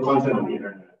put content on the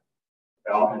internet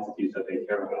about entities that they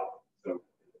care about. So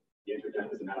the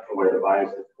internet is a natural way to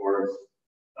bias it towards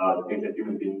the things that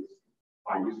human beings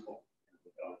find useful,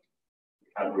 the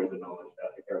categories of knowledge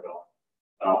that they care about.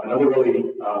 Another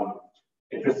really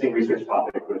interesting research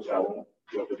topic, which I won't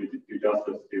be able to do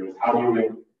justice to, is how do you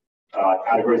link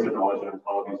categories of knowledge and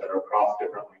ontologies that are across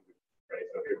different languages, right?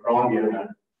 So if you're crawling the internet,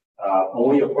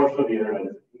 only a portion of the internet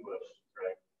is English,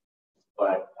 right?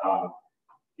 But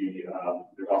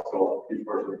there's also a huge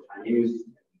portion of Chinese,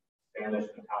 Spanish,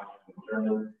 Italian, and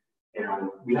German, and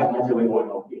we have multilingual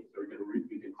NLP, so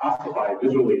we can classify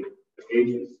visually the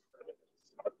pages,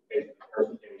 the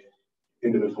person page,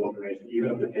 individual information,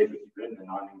 even if the page is written in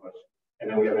non-English, and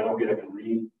then we have NLP that can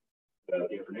read the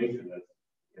information that's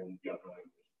in the other language.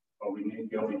 But we need to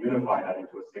be able to unify that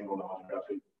into a single knowledge graph.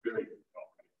 Actually, very difficult.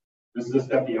 This is a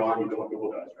step beyond even what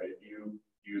Google does, right? If you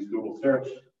use Google search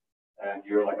and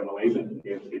you're like a Malaysian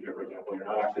game speaker, for example, you're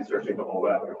not actually searching the whole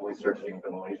web. You're only searching the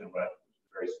Malaysian web,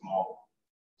 very small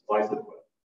slice of the web.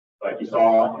 But you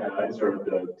saw in sort of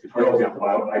the tutorial example,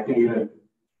 I can even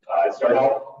start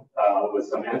out with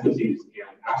some entities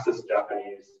and access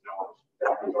Japanese knowledge,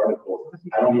 Japanese articles.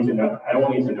 I don't need to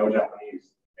know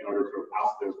Japanese in order to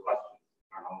ask those questions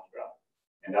in our knowledge graph.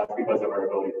 And that's because of our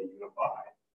ability to unify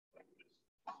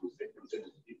languages from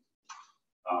entities.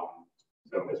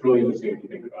 So it's really interesting if you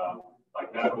think about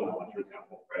like medical knowledge, for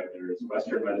example, right? There's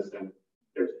Western medicine,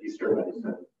 there's Eastern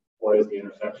medicine. What is the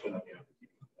intersection of the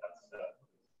entities? That's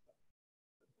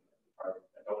part of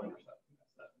that don't intersect.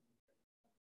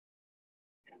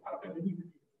 And how can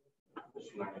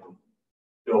machine learning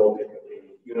build a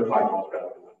unified knowledge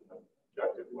graph in an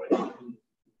objective way?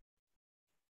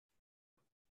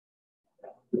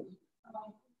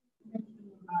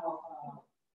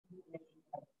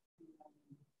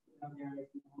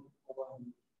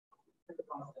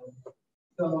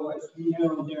 So as we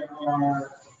know, there are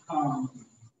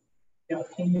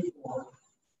paid for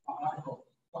articles.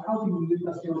 So how do you use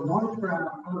your knowledge graph?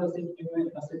 How does it do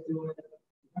it? Does it do it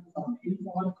depends on paid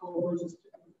for article versus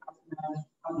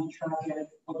how do you track it?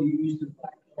 How do you use the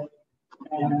track it?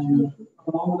 And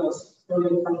along those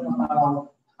earlier question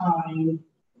about time,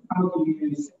 how do you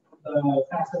use the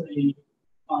taxonomy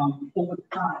over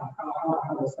time?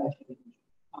 How does that change?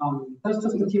 That's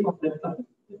just the tip of the tongue.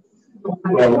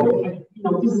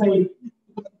 To say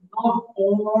not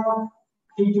all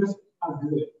pages are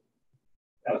good.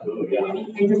 Absolutely, yeah.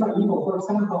 Many pages are evil. For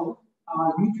example,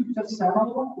 YouTube just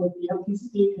settled with the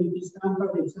FTC in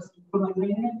December. They just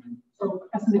implemented it. So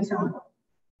as an example.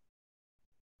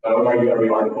 I would argue every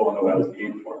article on the web is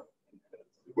paid for.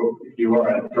 If you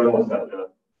are a journalist at the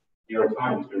New York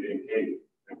Times, you're getting paid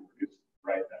to produce,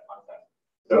 write that content.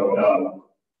 So,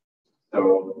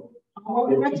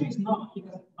 well, actually, it's not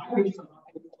because my pages are not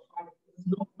paid for.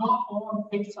 Not all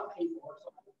pages are paid for. So.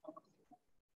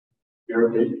 You're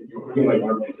looking like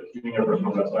your pages. You mean your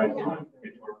personal website is not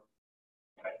paid for?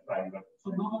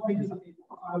 So not all pages are paid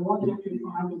for. I want you to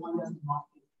find the one that's not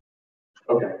paid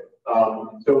for. Okay.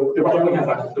 So everyone has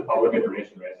access to public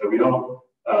information, right? So we don't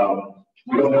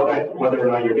know that whether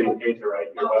or not you're getting paid to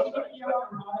write your website.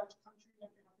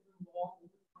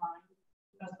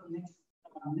 That's the next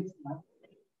level.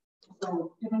 So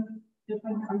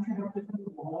different countries have different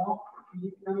law,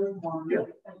 features,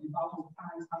 that you follow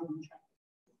times how you check.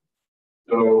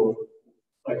 So,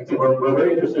 like I said, we're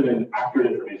very interested in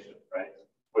accurate information, right?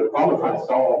 But the problem we're trying to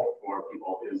solve for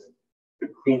people is to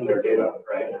clean their data,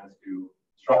 right, and to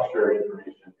structure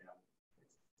information.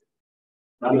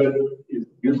 None of it is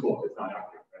useful if it's not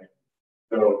accurate, right?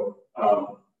 So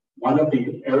one of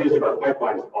the areas of our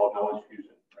pipeline is called knowledge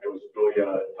fusion, right, which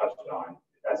Julia touched on.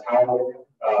 That's how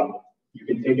you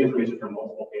can take information from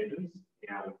multiple pages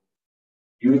and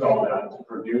use all that to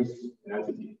produce an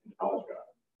entity in the knowledge graph,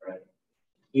 right?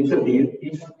 Each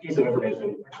piece of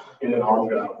information in the knowledge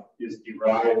graph is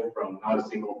derived from not a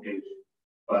single page,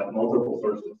 but multiple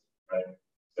sources, right?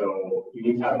 So you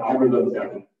need to have algorithms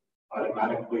that can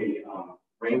automatically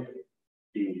rank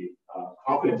the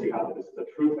confidence you have that this is a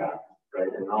true fact,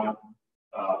 right, and not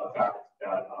a fact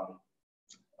that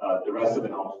the rest of the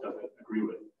knowledge doesn't agree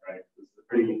with, right? This is a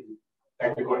pretty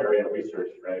technical area of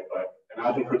research, right? But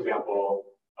imagine, for example,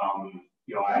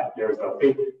 there's a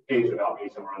fake page about me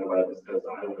somewhere on the web that says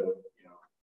I live,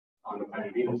 on the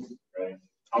planet Venus, right?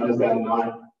 How does that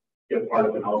not get part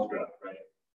of the knowledge graph, right?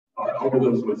 Our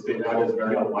algorithms would say that is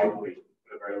very unlikely,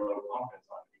 with a very low confidence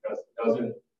on it, because it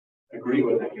doesn't agree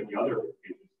with any of the other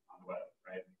pages on the web,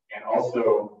 right? And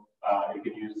also, you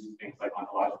could use things like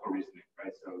ontological reasoning,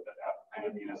 right? So that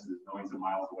planet Venus is millions of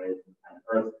miles away from planet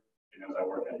Earth. It knows I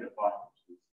work at Diffbot,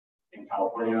 which is in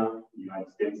California, the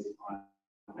United States, on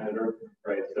planet Earth,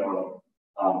 right? So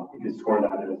you can score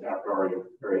that as a priori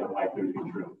very unlikely to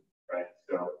be true, right?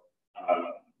 So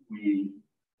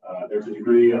there's a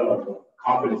degree of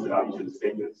confidence about each of the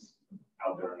statements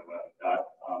out there in the web that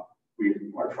we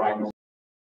are trying to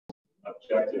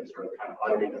objective sort of kind of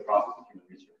automate the process of human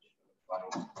research.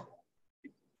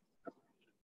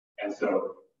 And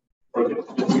so, for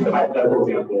example, just use a hypothetical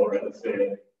example, right? Let's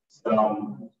say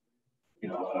someone's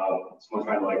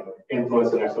trying to like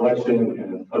influence the next election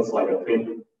and puts like a fake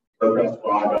WordPress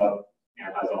blog up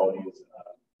and has all these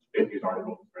fake news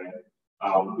articles, right?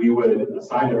 We would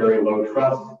assign a very low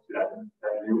trust to that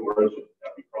new origin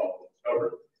that we call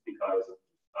discovered, because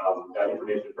that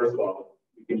information, first of all,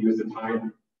 we can use the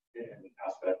time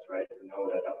aspect, right, to know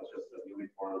that that was just a newly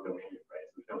formed domain, right?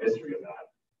 So there's no history of that,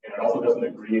 and it also doesn't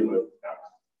agree with facts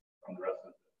from the rest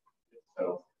of it.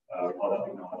 So we call that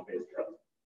knowledge-based trust.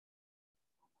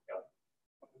 Yeah.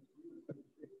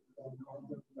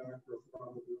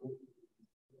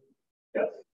 Yes.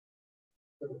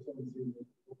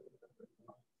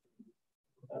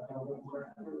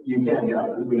 You can, yeah.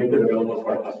 We make it available to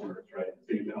our customers, right?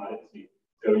 So you can audit see.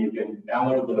 So you can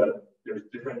download there's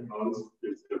different modes.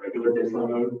 There's the regular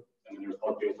JSON mode, and then there's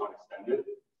called JSON Extended.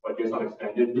 What JSON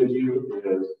Extended gives you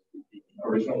is the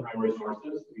original primary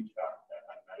sources to each fact that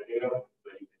has metadata, so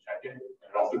that you can check it. And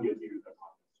it also gives you the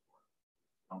confidence score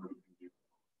number you can do.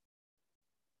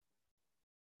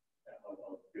 Yeah,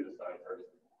 I'll do the side first.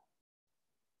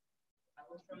 I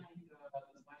was trying to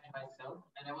find it myself,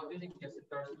 and I was using just a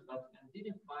person button and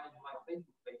didn't find my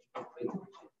Facebook page. My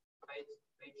Facebook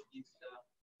page is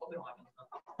overlapping.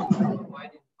 Why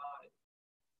didn't find it?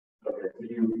 Okay, so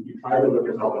you tried to look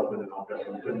yourself up in an object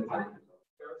and couldn't find it.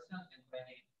 Person and my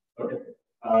name. Okay.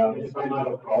 It just might not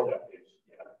have called that page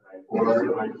yet, right? Or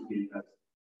it might just be that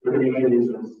there could be many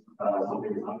reasons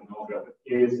something is not in the graph.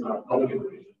 It is public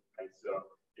information, right? So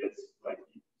it's like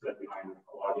you said behind a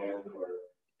login,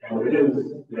 and if it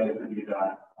is, then it could be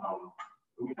that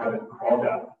we haven't crawled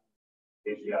that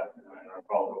page yet in our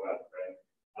crawl web, right?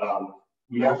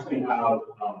 We actually have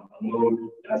a mode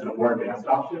as a more advanced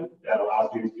option that allows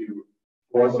you to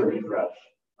force a refresh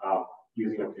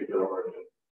using a particular origin.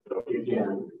 So you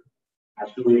can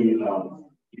actually,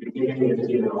 you can take any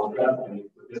entity in the knowledge graph, and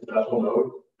with this special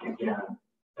mode, you can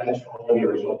fetch all the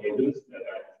original pages that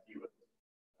entity was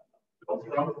built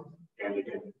from, and you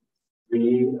can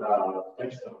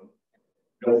fetch them.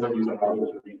 It doesn't use a model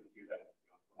to recompute that.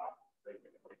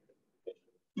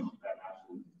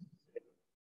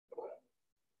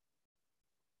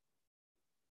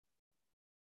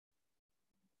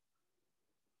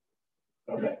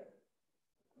 Okay.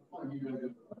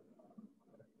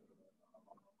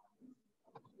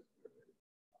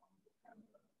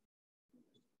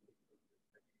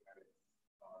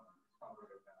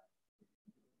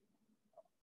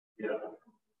 Yeah.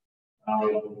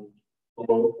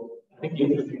 Well, I think the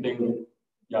interesting thing,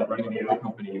 running an AI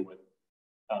company with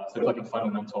sort of like a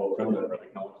fundamental primitive,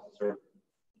 like knowledge to serve,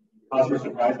 customers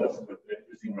surprised us with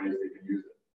interesting ways they can use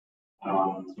it. So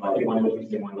I think one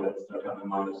interesting one that stuck out in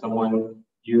my mind is someone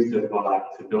used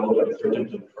Diffbot to build a search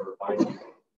engine for finding.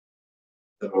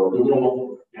 So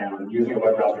Google and using a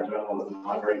web browser in general is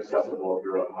not very accessible if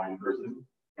you're a blind person,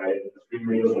 right? The screen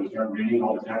readers will start reading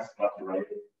all the text left to right,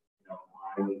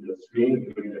 on the screen,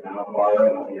 including the nav bar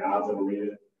and all the ads that will read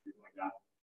it, things like that.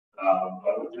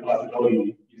 But with Diffbot's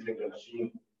ability using the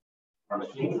machine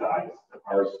size to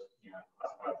parse,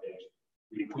 classified page,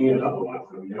 we clean it up a lot.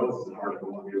 So we know this is an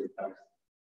article of years of text.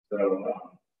 So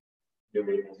they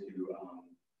were able to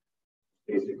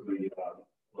basically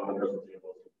one person was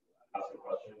able to ask a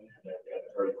question and then get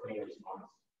a very clean response.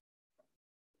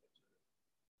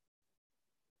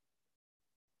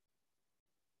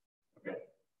 Okay.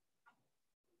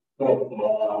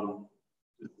 Cool.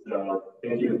 Well,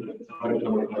 thank you. Thank you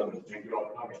all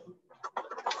for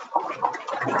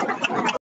coming.